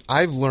 And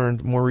I've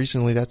learned more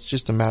recently that's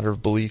just a matter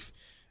of belief.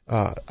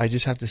 I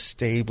just have to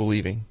stay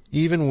believing,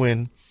 even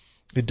when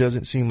it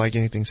doesn't seem like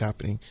anything's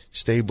happening.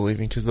 Stay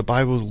believing, because the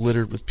Bible is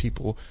littered with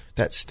people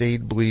that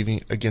stayed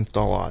believing against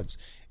all odds,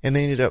 and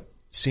they ended up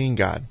seeing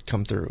God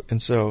come through.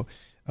 And so,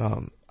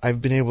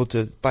 I've been able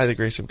to, by the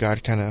grace of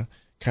God, kind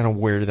of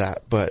wear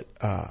that. But,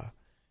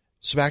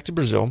 so back to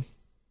Brazil.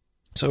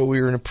 So we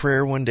were in a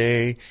prayer one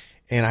day,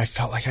 and I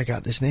felt like I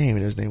got this name,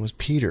 and his name was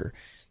Peter.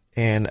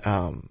 And,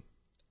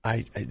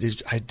 I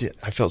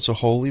felt so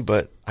holy,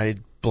 but I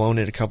had blown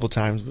it a couple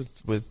times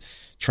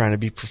with trying to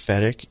be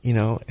prophetic,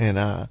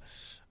 and,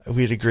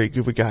 we had a great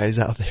group of guys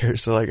out there.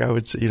 So I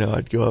would say,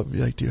 I'd go up and be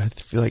like, dude, I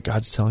feel like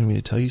God's telling me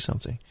to tell you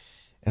something.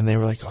 And they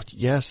were like, oh,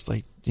 yes.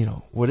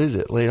 What is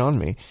it? Lay it on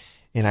me.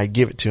 And I'd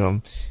give it to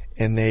them,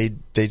 and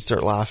they'd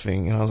start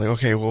laughing. And I was like,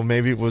 okay, well,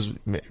 maybe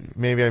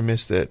I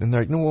missed it. And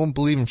they're like, no, well, I'm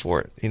believing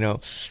for it,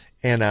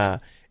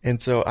 and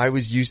so I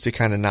was used to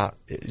kind of not,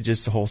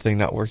 just the whole thing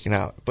not working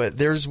out. But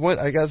there's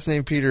I got this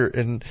name Peter,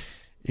 and,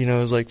 it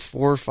was like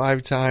 4 or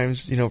 5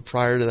 times,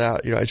 prior to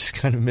that, I just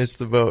kind of missed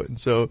the boat. And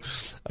so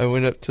I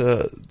went up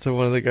to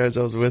one of the guys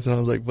I was with, and I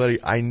was like, buddy,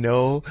 I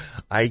know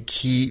I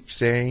keep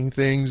saying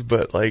things,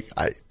 but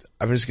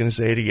I'm just going to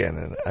say it again.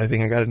 And I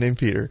think I got it named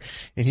Peter.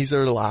 And he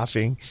started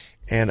laughing.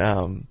 And,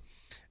 I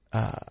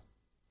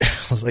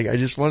was like, I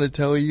just want to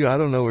tell you, I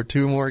don't know, we're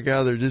 2 more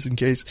gathered just in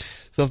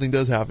case something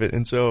does happen.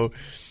 And so,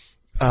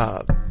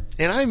 and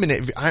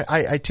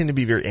I tend to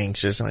be very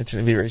anxious, and I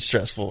tend to be very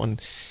stressful,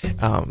 and,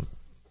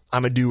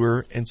 I'm a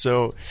doer. And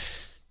so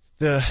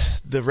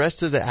the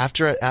rest of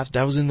after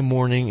that was in the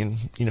morning, and,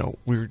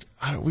 we were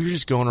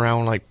just going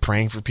around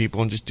praying for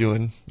people and just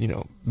doing,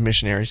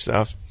 missionary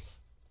stuff,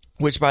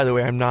 which, by the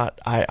way, I'm not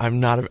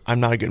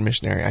a good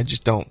missionary.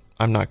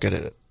 I'm not good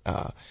at it.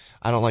 I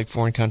don't like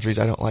foreign countries.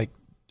 I don't like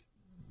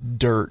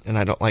dirt, and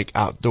I don't like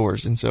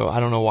outdoors. And so I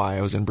don't know why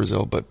I was in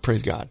Brazil, but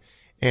praise God.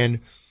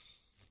 And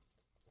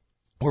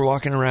we're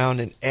walking around,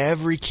 and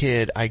every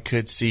kid I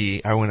could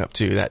see, I went up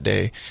to that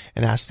day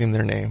and asked them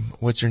their name.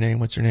 What's your name?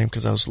 What's your name?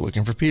 Cause I was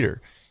looking for Peter,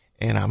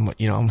 and I'm going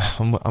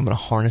to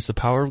harness the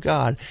power of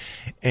God.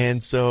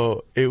 And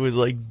so it was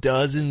like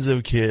dozens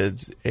of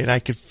kids, and I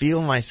could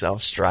feel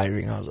myself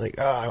striving. I was like,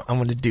 oh, I'm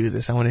going to do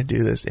this. I want to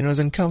do this. And it was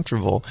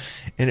uncomfortable,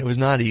 and it was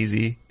not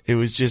easy. It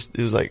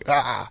was like,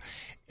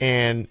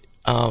 and,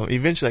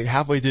 eventually,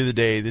 halfway through the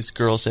day, this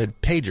girl said,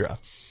 Pedra.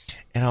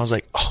 And I was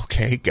like,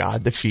 okay,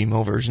 God, the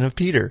female version of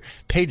Peter,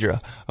 Pedra.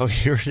 Oh,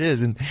 here it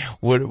is. And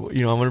I'm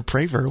going to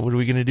pray for her. What are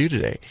we going to do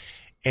today?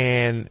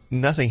 And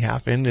nothing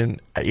happened. And,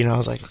 I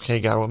was like, okay,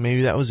 God, well,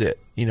 maybe that was it.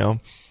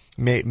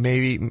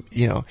 maybe,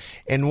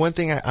 and one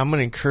thing I'm going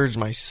to encourage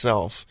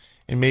myself,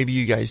 and maybe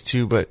you guys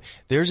too, but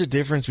there's a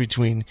difference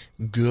between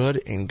good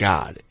and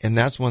God. And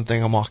that's one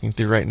thing I'm walking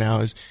through right now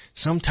is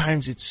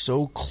sometimes it's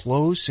so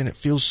close and it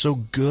feels so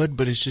good,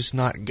 but it's just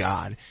not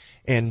God.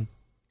 And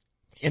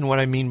what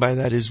I mean by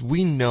that is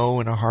we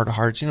know in our heart of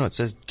hearts, it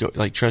says,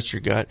 trust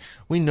your gut.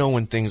 We know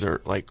when things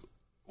are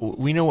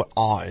we know what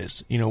awe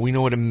is, we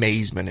know what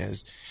amazement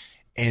is.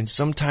 And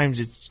sometimes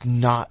it's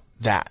not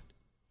that.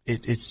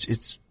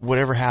 It's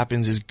whatever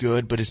happens is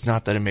good, but it's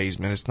not that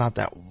amazement. It's not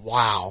that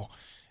wow.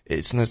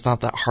 It's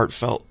not that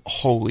heartfelt,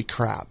 holy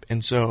crap.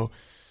 And so,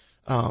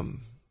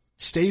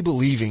 stay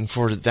believing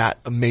for that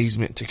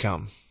amazement to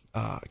come,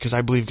 because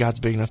I believe God's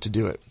big enough to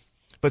do it.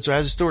 But so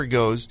as the story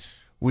goes,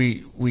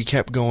 we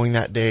kept going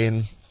that day,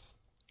 and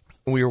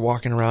we were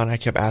walking around. I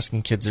kept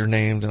asking kids their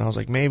names, and I was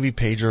like, maybe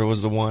Pedro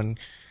was the one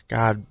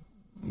God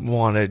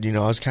wanted. I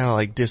was kind of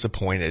like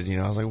disappointed.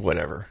 I was like,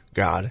 whatever,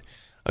 God,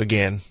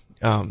 again.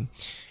 And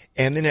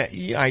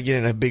then I get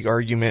in a big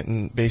argument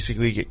and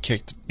basically get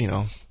kicked,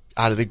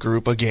 out of the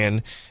group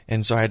again.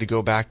 And so I had to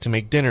go back to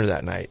make dinner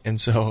that night.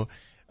 And so,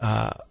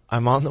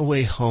 I'm on the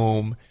way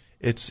home.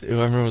 I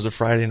remember it was a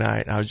Friday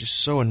night, and I was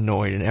just so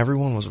annoyed, and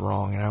everyone was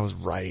wrong and I was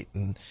right.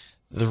 And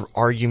the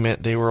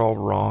argument, they were all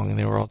wrong and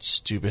they were all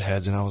stupid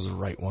heads and I was the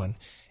right one.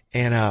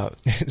 And,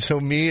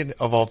 so me and,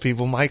 of all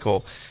people,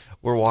 Michael,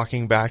 were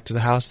walking back to the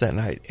house that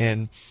night,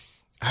 and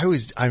I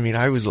was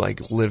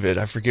like livid.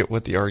 I forget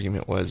what the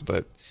argument was,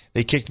 but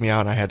they kicked me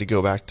out and I had to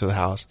go back to the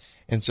house.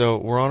 And so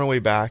we're on our way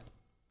back,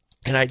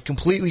 and I'd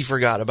completely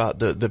forgot about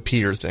the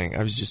Peter thing.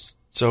 I was just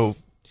so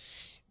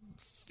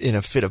in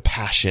a fit of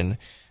passion.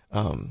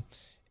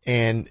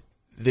 And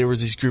there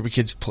was this group of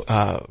kids,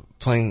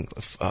 playing,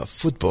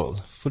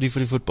 football,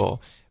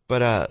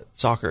 but,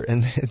 soccer.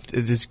 And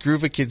this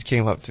group of kids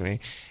came up to me.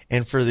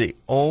 And for the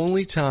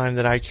only time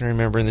that I can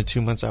remember in the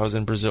 2 months I was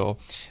in Brazil,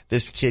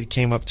 this kid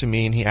came up to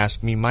me and he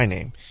asked me my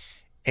name.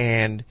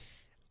 And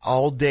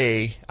all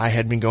day I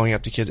had been going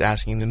up to kids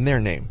asking them their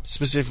name,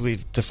 specifically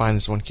to find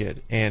this one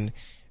kid, and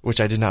which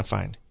I did not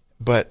find.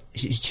 But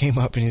he came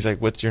up and he's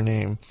like, "What's your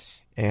name?"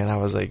 And I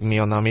was like,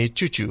 "Meu nome é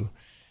Chuchu."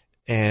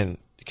 And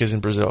because in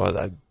Brazil,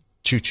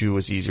 Chuchu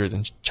was easier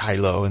than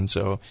Shiloh, and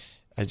so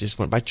I just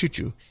went by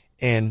Chuchu.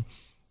 And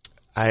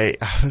I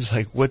was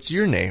like, "What's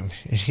your name?"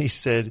 And he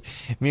said,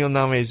 "Meu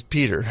nome is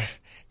Peter."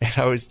 And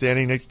I was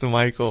standing next to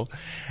Michael.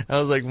 I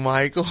was like,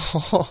 "Michael,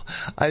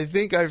 I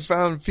think I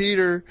found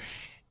Peter."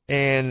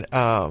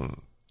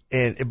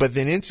 But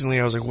then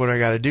instantly I was like, what do I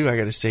got to do? I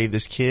got to save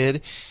this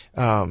kid.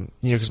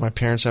 Cause my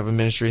parents have a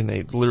ministry and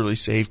they literally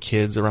save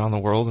kids around the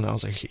world. And I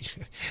was like,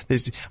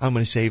 I'm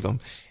going to save them.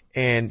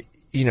 And,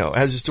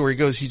 as the story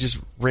goes, he just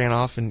ran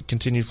off and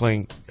continued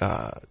playing,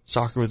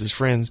 soccer with his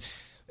friends.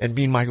 And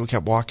me and Michael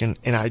kept walking.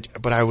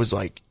 But I was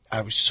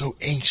so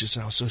anxious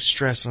and I was so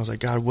stressed. And I was like,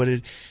 God,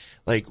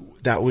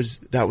 that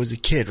was a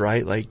kid,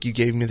 right? Like, you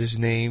gave me this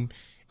name.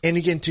 And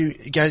again, too,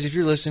 guys, if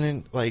you're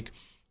listening, like,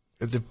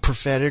 the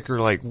prophetic or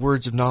like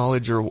words of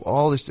knowledge or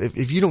all this,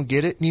 if you don't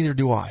get it, neither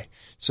do I.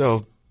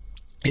 So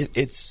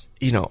it's,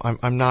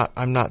 I'm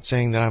not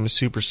saying that I'm a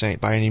super saint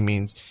by any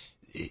means.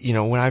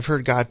 When I've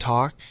heard God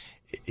talk,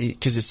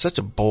 cause it's such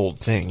a bold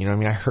thing,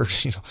 I heard,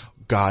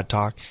 God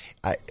talk.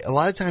 A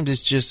lot of times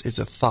it's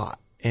a thought,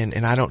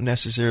 and I don't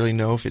necessarily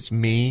know if it's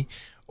me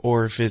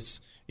or if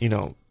it's,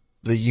 the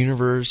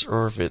universe,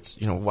 or if it's,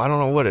 I don't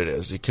know what it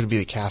is. It could be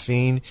the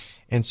caffeine.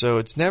 And so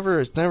it's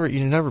never,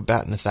 you're never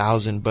batting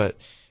 1,000, but,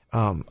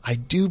 I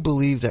do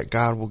believe that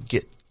God will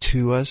get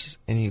to us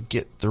and he'll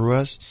get through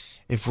us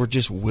if we're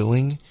just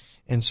willing.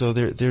 And so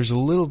there's a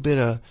little bit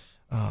of,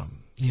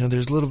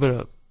 there's a little bit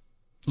of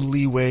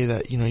leeway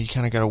that, you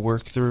kind of got to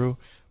work through.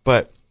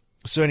 But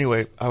so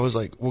anyway, I was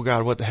like, well,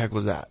 God, what the heck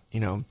was that?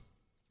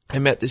 I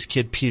met this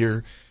kid,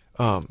 Peter.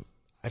 I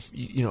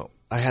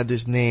had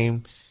this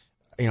name,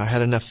 I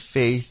had enough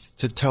faith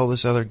to tell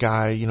this other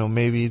guy,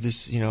 maybe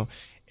this,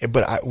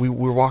 but we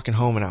were walking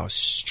home and I was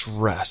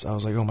stressed. I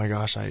was like, oh my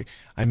gosh, I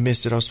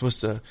missed it. I was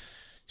supposed to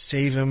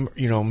save him,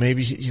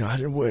 maybe, I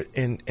didn't what.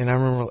 And I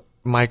remember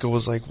Michael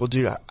was like, well,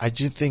 dude, I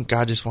just think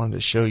God just wanted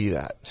to show you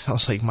that. I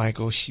was like,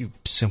 Michael, you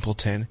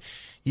simpleton,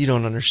 you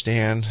don't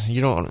understand. You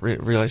don't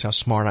realize how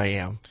smart I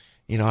am.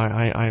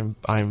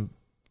 I'm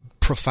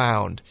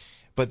profound.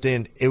 But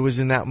then it was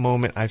in that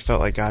moment I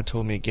felt like God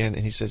told me again,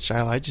 and he said,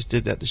 Shiloh, I just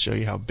did that to show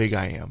you how big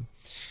I am.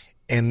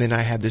 And then I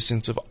had this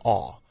sense of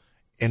awe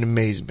and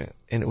amazement,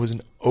 and it was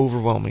an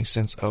overwhelming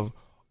sense of,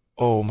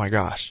 oh my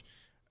gosh.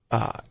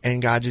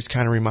 And God just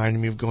kind of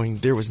reminded me of going,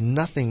 there was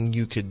nothing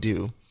you could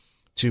do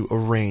to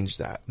arrange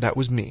that. That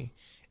was me.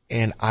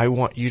 And I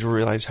want you to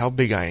realize how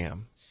big I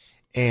am.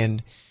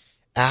 And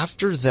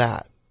after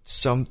that,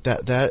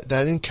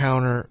 that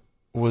encounter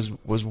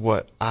was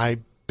what I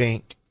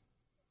bank,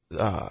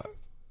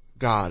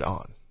 God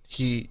on.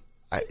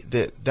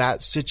 That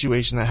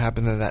situation that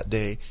happened on that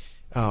day,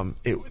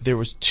 there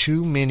was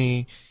too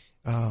many,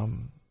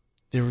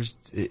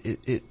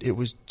 it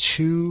was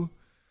too,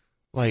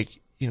 like,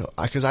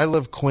 cause I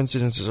love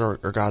coincidences or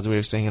God's way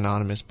of saying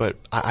anonymous, but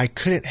I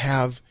couldn't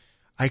have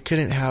I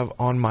couldn't have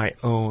on my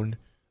own,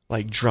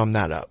 like, drum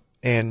that up.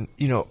 And,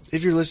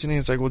 if you're listening,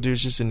 it's like, well, dude,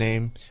 it's just a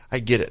name. I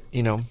get it,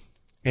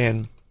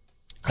 and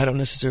I don't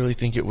necessarily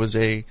think it was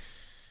a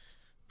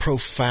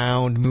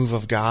profound move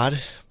of God,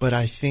 but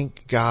I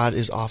think God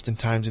is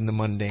oftentimes in the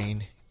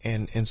mundane.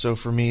 And so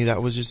for me,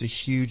 that was just a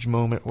huge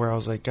moment where I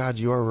was like, God,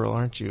 you are real,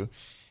 aren't you?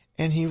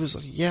 And he was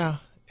like, yeah.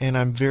 And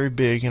I'm very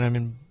big,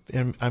 and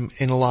I'm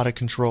in a lot of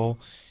control.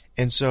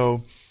 And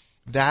so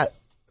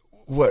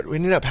what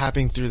ended up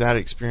happening through that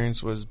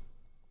experience was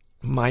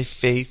my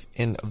faith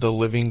in the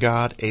living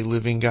God, a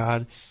living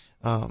God,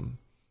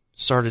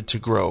 started to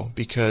grow,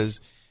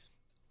 because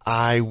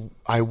I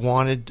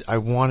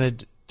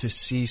wanted to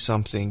see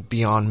something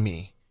beyond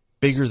me,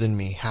 bigger than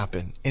me,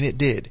 happen. And it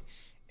did.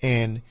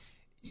 And,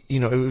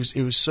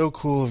 it was so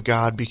cool of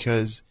God,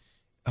 because,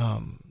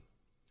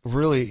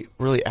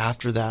 really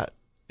after that,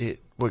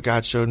 what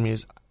God showed me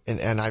is,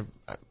 and I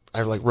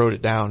like wrote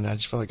it down, and I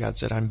just felt like God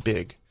said, I'm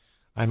big.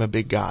 I'm a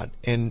big God.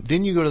 And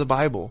then you go to the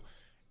Bible,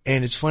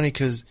 and it's funny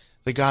because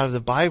the God of the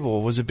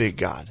Bible was a big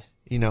God,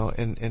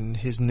 and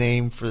his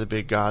name for the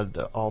big God,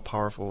 the all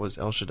powerful, was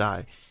El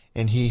Shaddai.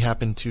 And he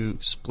happened to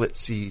split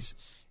seas.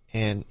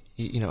 And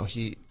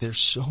there's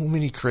so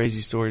many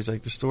crazy stories,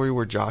 like the story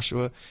where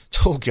Joshua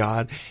told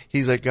God,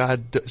 he's like,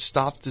 God,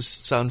 stop the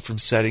sun from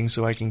setting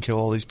so I can kill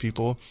all these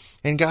people.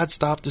 And God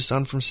stopped the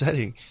sun from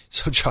setting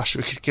so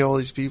Joshua could kill all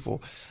these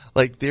people.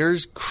 Like,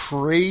 there's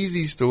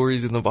crazy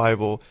stories in the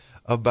Bible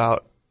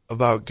about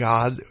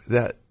God,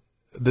 that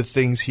the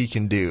things he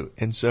can do.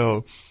 And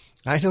so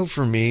I know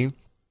for me,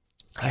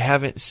 I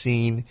haven't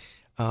seen,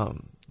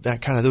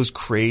 that kind of those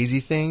crazy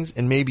things,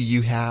 and maybe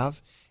you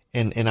have.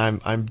 And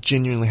I'm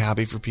genuinely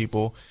happy for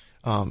people,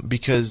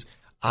 because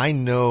I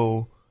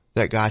know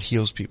that God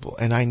heals people,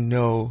 and I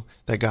know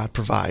that God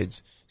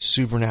provides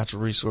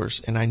supernatural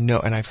resource. And I know,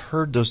 and I've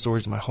heard those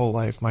stories my whole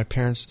life. My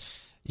parents,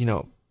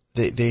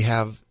 they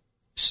have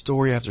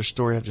story after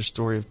story after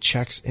story of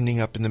checks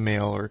ending up in the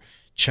mail, or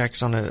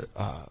checks on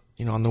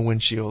on the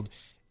windshield,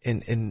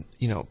 and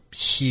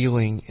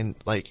healing. And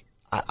like,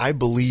 I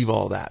believe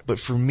all that. But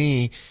for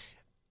me,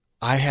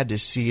 I had to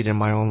see it in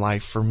my own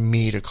life for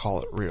me to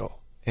call it real.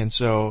 And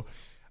so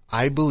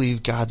I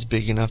believe God's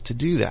big enough to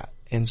do that.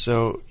 And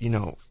so,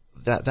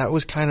 that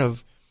was kind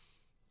of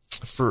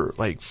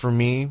for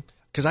me,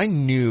 because I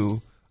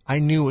knew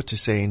what to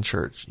say in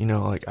church.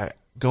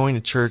 Going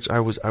to church, I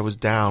was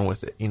down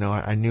with it.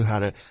 I knew how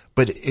to,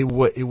 but it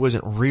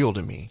wasn't real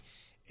to me.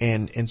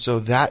 And so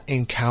that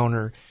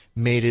encounter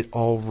made it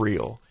all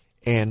real.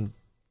 And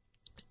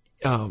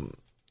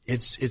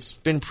it's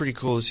been pretty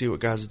cool to see what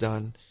God's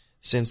done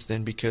since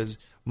then, because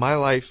my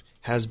life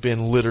has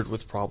been littered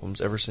with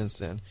problems ever since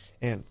then.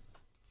 And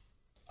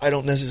I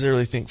don't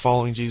necessarily think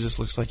following Jesus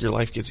looks like your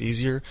life gets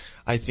easier.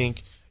 I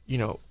think,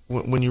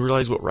 when you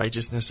realize what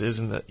righteousness is,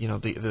 and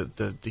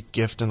the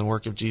gift and the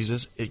work of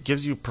Jesus, it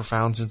gives you a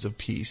profound sense of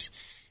peace.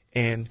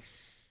 And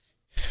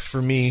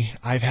for me,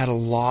 I've had a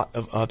lot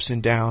of ups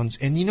and downs.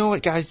 And you know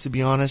what, guys, to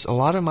be honest, a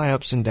lot of my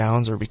ups and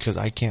downs are because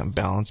I can't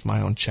balance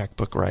my own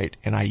checkbook right,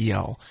 and I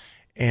yell,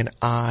 and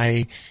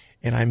I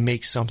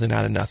make something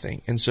out of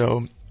nothing. And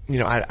so,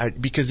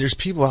 because there's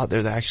people out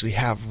there that actually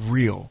have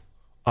real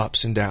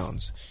ups and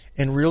downs,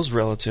 and real's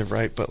relative,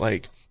 right? But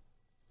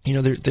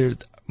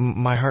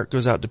my heart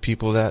goes out to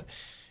people that,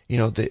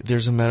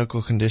 there's a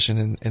medical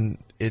condition, and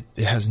it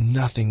has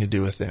nothing to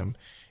do with them,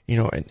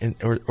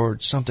 or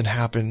something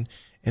happened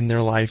in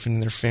their life and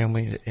in their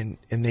family, and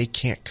they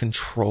can't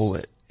control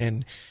it.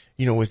 And,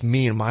 with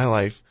me in my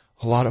life,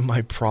 a lot of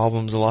my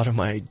problems, a lot of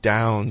my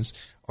downs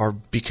are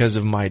because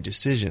of my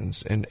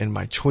decisions and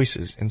my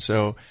choices. And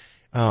so,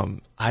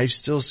 I've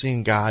still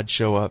seen God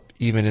show up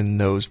even in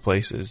those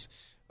places.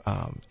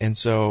 And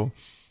so,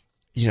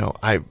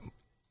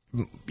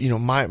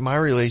 my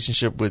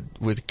relationship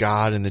with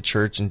God and the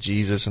church and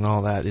Jesus and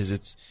all that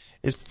it's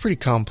pretty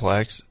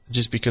complex,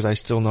 just because I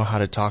still know how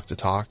to talk the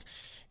talk,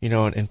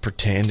 and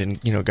pretend,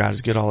 and, God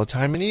is good all the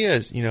time, and he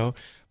is,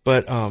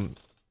 but,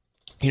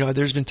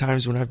 there's been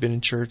times when I've been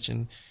in church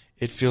and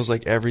it feels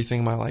like everything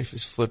in my life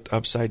is flipped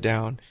upside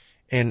down,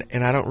 and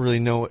I don't really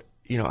know,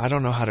 I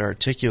don't know how to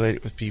articulate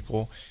it with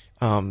people.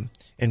 And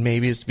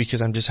maybe it's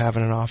because I'm just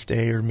having an off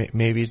day, or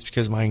maybe it's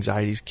because my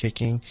anxiety's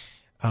kicking.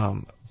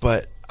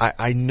 But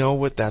I know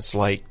what that's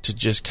like to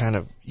just kind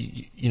of,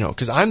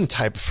 because I'm the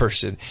type of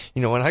person,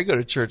 when I go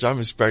to church, I'm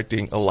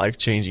expecting a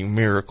life-changing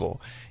miracle,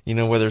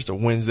 whether it's a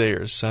Wednesday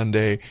or a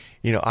Sunday,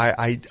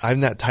 I'm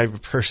that type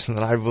of person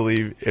that I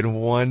believe in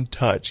one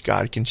touch,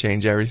 God can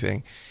change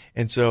everything.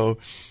 And so,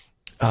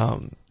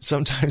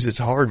 sometimes it's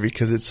hard,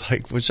 because it's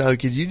like, well, Shiloh,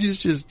 could you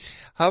just,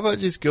 how about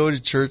just go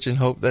to church and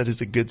hope that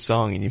it's a good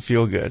song and you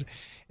feel good?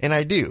 And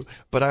I do.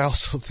 But I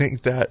also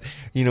think that,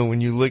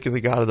 when you look at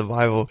the God of the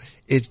Bible,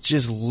 it's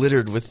just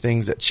littered with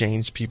things that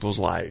change people's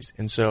lives.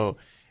 And so,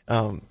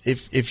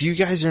 if you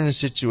guys are in a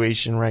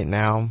situation right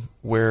now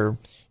where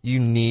you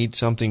need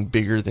something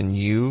bigger than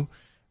you,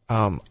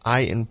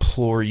 I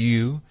implore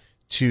you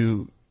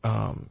to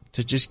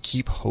just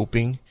keep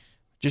hoping,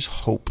 just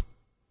hope,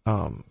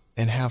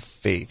 and have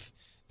faith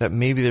that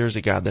maybe there's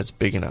a God that's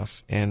big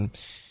enough. And,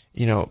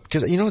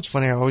 because, it's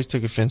funny, I always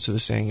took offense to the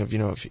saying of,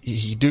 if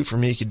he do it for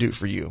me, he could do it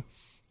for you.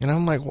 And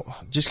I'm like, well,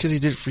 just because he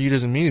did it for you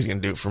doesn't mean he's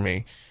going to do it for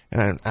me.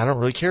 And I don't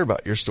really care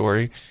about your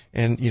story.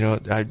 And,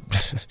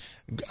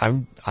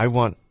 I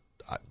want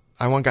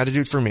God to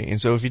do it for me. And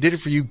so if he did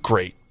it for you,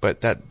 great.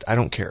 But I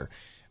don't care.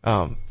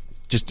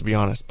 Just to be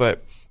honest.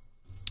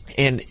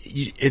 And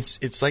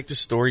it's like the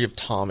story of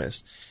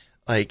Thomas.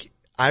 Like,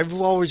 I've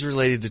always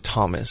related to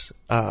Thomas,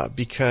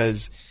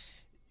 because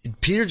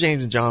Peter,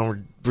 James, and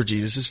John were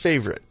Jesus'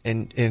 favorite.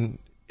 And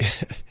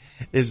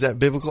is that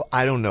biblical?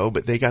 I don't know,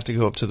 but they got to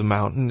go up to the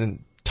mountain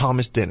and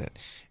Thomas didn't.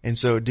 And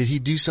so did he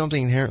do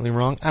something inherently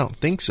wrong? I don't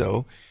think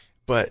so.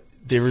 But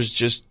there was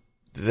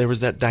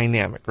that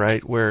dynamic,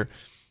 right? Where,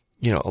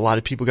 a lot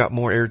of people got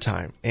more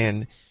airtime.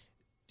 And,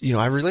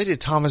 I related to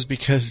Thomas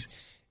because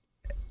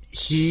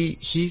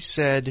he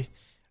said,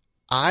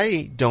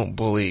 I don't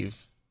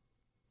believe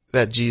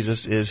that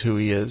Jesus is who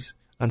he is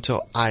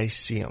until I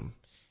see him.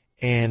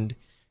 And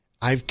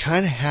I've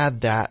kind of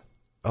had that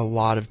a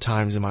lot of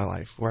times in my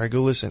life where I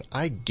go, listen,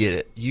 I get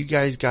it. You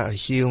guys got a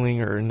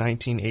healing, or in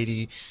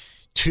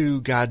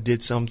 1982, God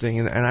did something,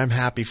 and I'm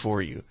happy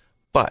for you.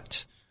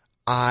 But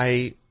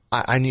I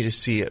need to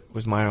see it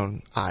with my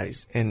own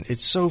eyes. And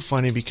it's so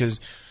funny because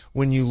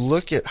when you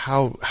look at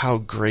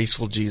how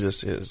graceful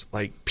Jesus is,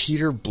 like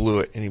Peter blew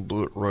it, and he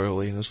blew it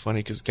royally. And it was funny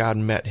because God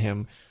met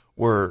him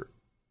where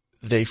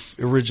they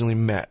originally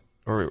met,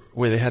 or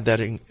where they had that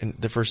in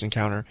the first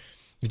encounter.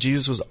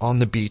 Jesus was on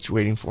the beach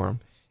waiting for him.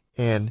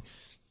 And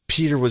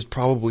Peter was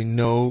probably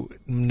no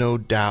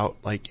doubt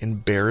like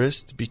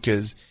embarrassed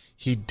because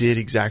he did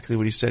exactly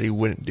what he said he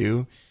wouldn't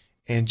do.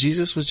 And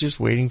Jesus was just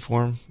waiting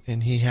for him,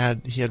 and he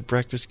had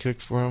breakfast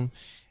cooked for him.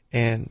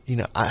 And,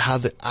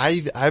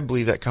 I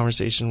believe that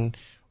conversation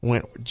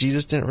went,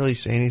 Jesus didn't really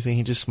say anything.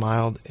 He just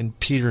smiled, and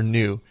Peter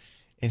knew,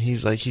 and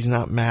he's like, he's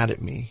not mad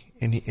at me.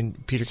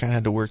 And Peter kind of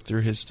had to work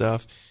through his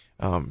stuff.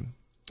 And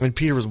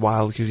Peter was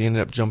wild because he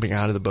ended up jumping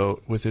out of the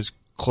boat with his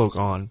cloak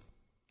on.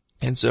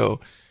 And so,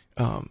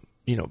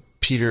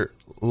 Peter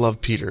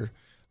loved Peter,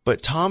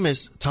 but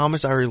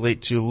Thomas I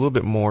relate to a little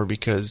bit more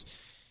because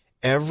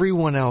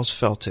everyone else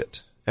felt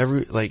it.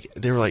 Felt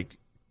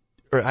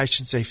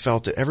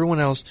it. Everyone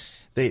else,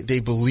 they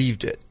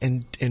believed it,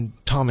 and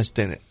Thomas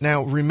didn't.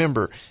 Now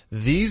remember,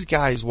 these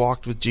guys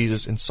walked with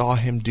Jesus and saw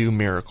him do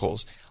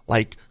miracles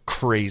like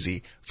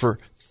crazy for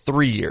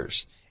 3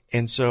 years.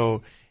 And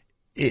so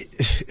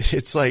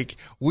it's like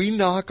we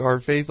knock our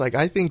faith. Like,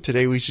 I think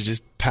today we should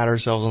just pat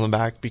ourselves on the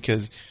back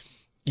because,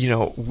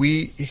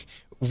 we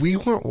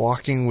weren't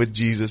walking with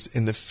Jesus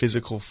in the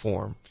physical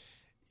form.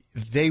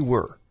 They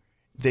were.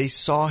 They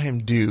saw him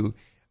do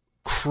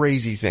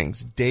crazy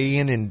things day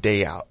in and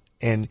day out,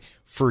 and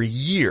for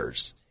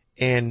years.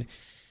 And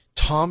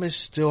Thomas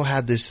still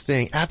had this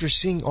thing after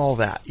seeing all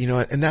that,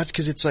 and that's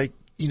because it's like,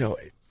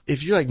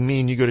 if you're like me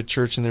and you go to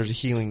church and there's a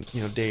healing,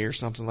 day or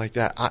something like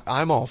that,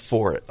 I'm all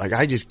for it. Like,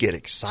 I just get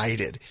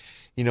excited.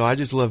 I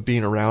just love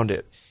being around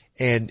it.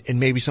 And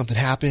maybe something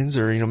happens,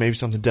 or, maybe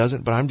something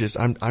doesn't, but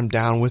I'm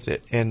down with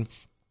it. And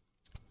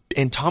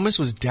Thomas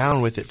was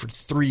down with it for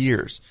 3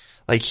 years.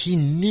 Like, he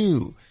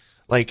knew,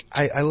 like,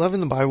 I love in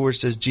the Bible where it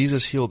says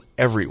Jesus healed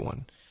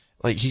everyone.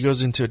 Like, he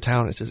goes into a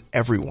town and it says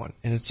everyone.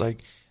 And it's like,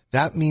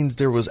 that means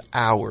there was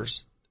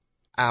hours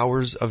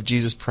of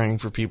Jesus praying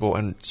for people,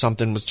 and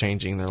something was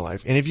changing in their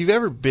life. And if you've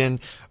ever been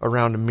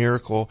around a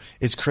miracle,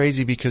 it's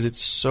crazy because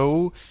it's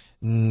so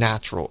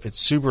natural. It's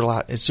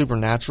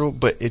supernatural,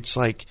 but it's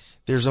like,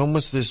 there's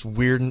almost this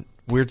weird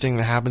thing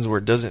that happens where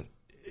it doesn't,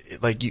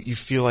 like, you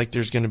feel like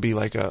there's going to be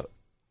like a,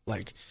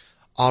 like,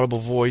 audible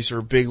voice or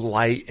a big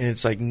light. And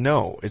it's like,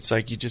 no, it's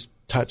like you just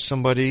touch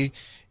somebody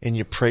and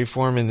you pray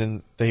for them, and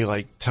then they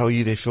like tell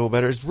you they feel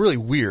better. It's really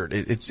weird.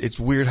 It's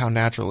weird how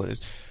natural it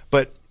is.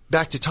 But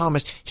back to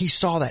Thomas, he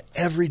saw that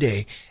every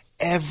day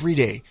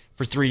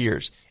for 3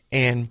 years.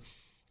 And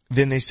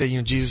then they say,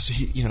 Jesus,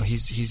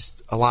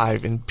 he's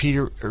alive. And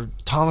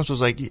Thomas was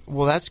like,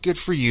 well, that's good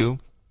for you.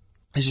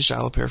 This is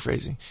Shiloh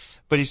paraphrasing,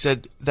 but he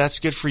said, that's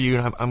good for you.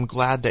 And I'm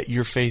glad that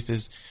your faith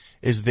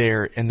is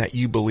there and that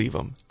you believe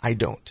him. I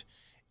don't.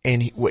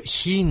 And what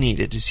he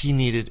needed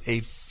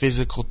a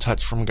physical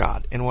touch from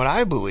God. And what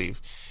I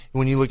believe,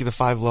 when you look at the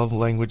 5 love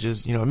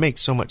languages, it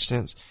makes so much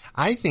sense.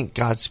 I think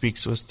God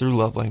speaks to us through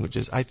love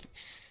languages. I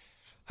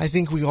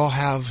think we all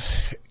have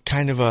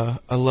kind of a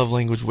love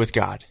language with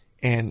God.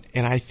 And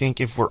I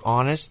think if we're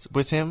honest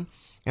with him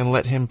and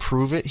let him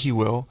prove it, he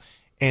will.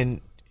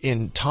 And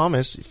in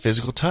Thomas,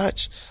 physical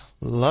touch,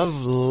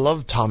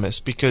 love Thomas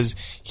because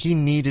he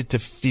needed to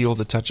feel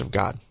the touch of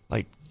God.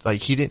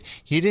 Like he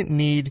didn't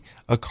need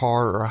a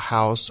car or a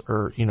house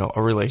or,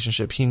 a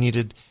relationship. He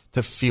needed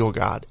to feel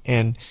God.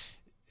 And,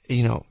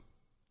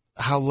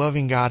 how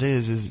loving God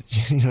is,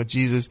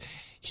 Jesus,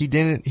 he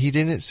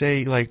didn't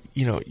say like,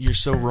 you're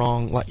so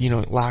wrong, like,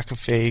 lack of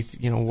faith,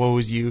 woe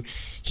is you.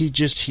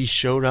 He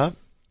showed up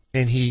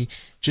and he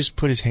just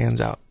put his hands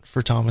out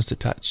for Thomas to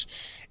touch.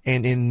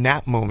 And in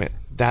that moment,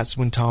 that's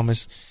when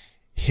Thomas,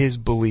 his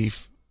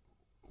belief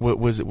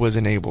was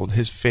enabled.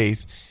 His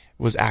faith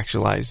was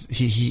actualized.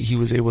 He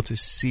was able to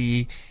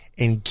see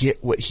and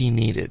get what he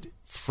needed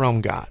from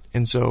God.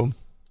 And so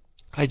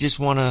I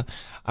want to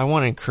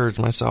encourage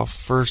myself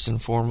first and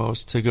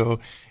foremost to go,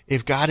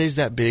 if God is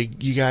that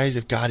big, you guys,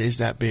 if God is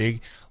that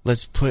big,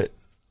 let's put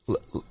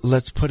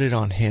it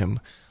on him.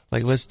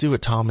 Like, let's do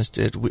what Thomas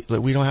did.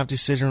 We don't have to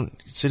sit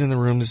in the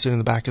room, to sit in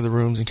the back of the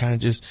rooms and kind of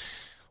just,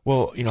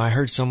 well, I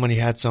heard somebody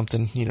had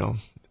something,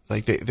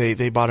 like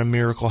they bought a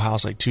miracle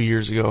house like 2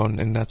 years ago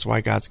and that's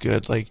why God's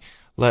good. Like,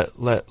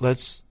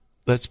 let's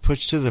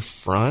push to the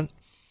front,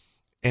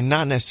 and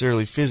not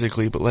necessarily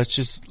physically, but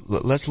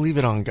let's leave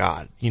it on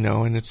God,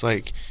 and it's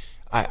like,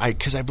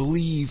 cause I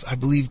believe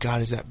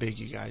God is that big,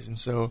 you guys. And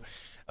so,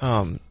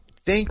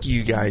 thank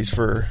you guys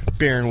for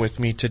bearing with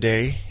me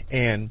today,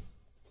 and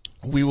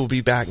we will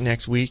be back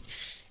next week,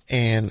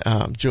 and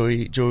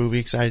Joey will be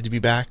excited to be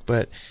back.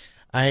 But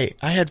I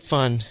had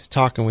fun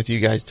talking with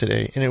you guys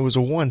today, and it was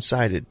a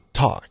one-sided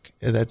talk.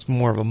 That's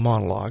more of a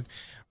monologue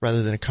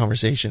rather than a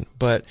conversation.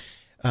 But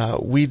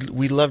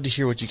we'd love to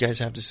hear what you guys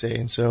have to say.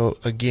 And so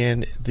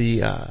again,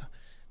 the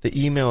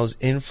email is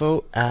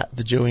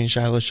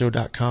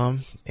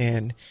info@thejoeyandshiloshow.com.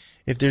 And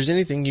if there's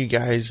anything you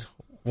guys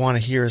want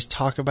to hear us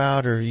talk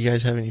about, or you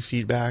guys have any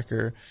feedback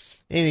or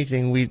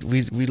anything, we'd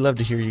love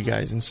to hear you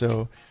guys. And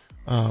so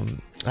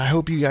I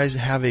hope you guys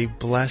have a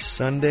blessed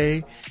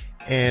Sunday,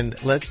 and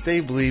let's stay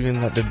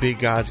believing that the big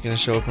God's going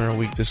to show up in our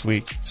week this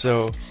week.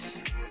 So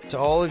to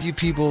all of you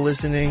people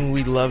listening,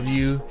 we love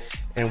you,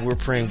 and we're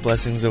praying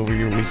blessings over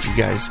your week, you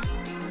guys.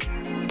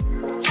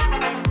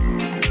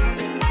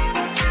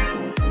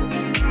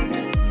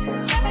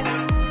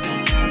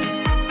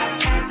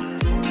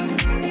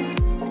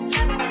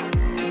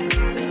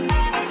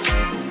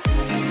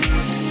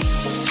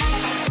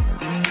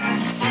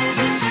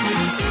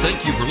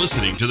 Thank you for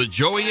listening to the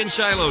Joey and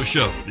Shiloh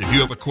Show. If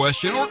you have a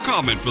question or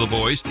comment for the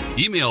boys,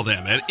 email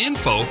them at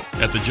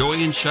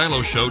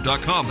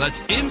info@thejoeyandshilowshow.com.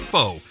 That's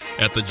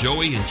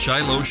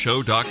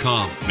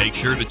info@thejoeyandshilowshow.com. Make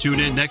sure to tune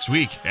in next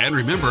week. And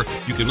remember,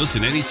 you can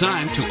listen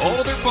anytime to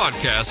all their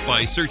podcasts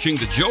by searching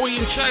The Joey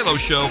and Shiloh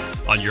Show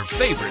on your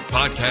favorite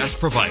podcast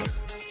provider.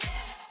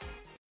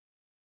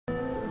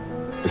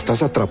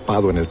 Estás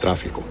atrapado en el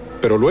tráfico,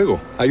 pero luego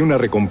hay una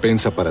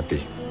recompensa para ti.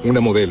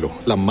 Una modelo,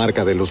 la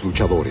marca de los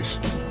luchadores.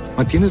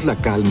 Mantienes la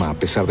calma a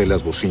pesar de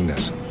las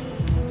bocinas,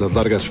 las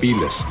largas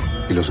filas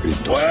y los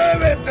gritos.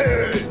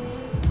 ¡Muévete!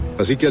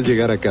 Así que al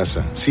llegar a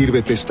casa,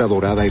 sírvete esta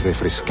dorada y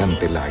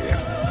refrescante lager,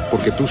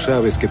 porque tú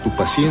sabes que tu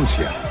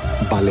paciencia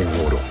vale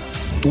oro.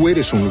 Tú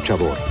eres un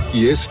luchador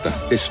y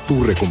esta es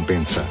tu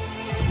recompensa.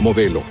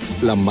 Modelo,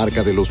 la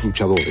marca de los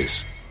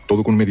luchadores.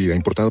 Todo con medida,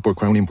 importada por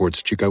Crown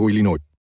Imports, Chicago, Illinois.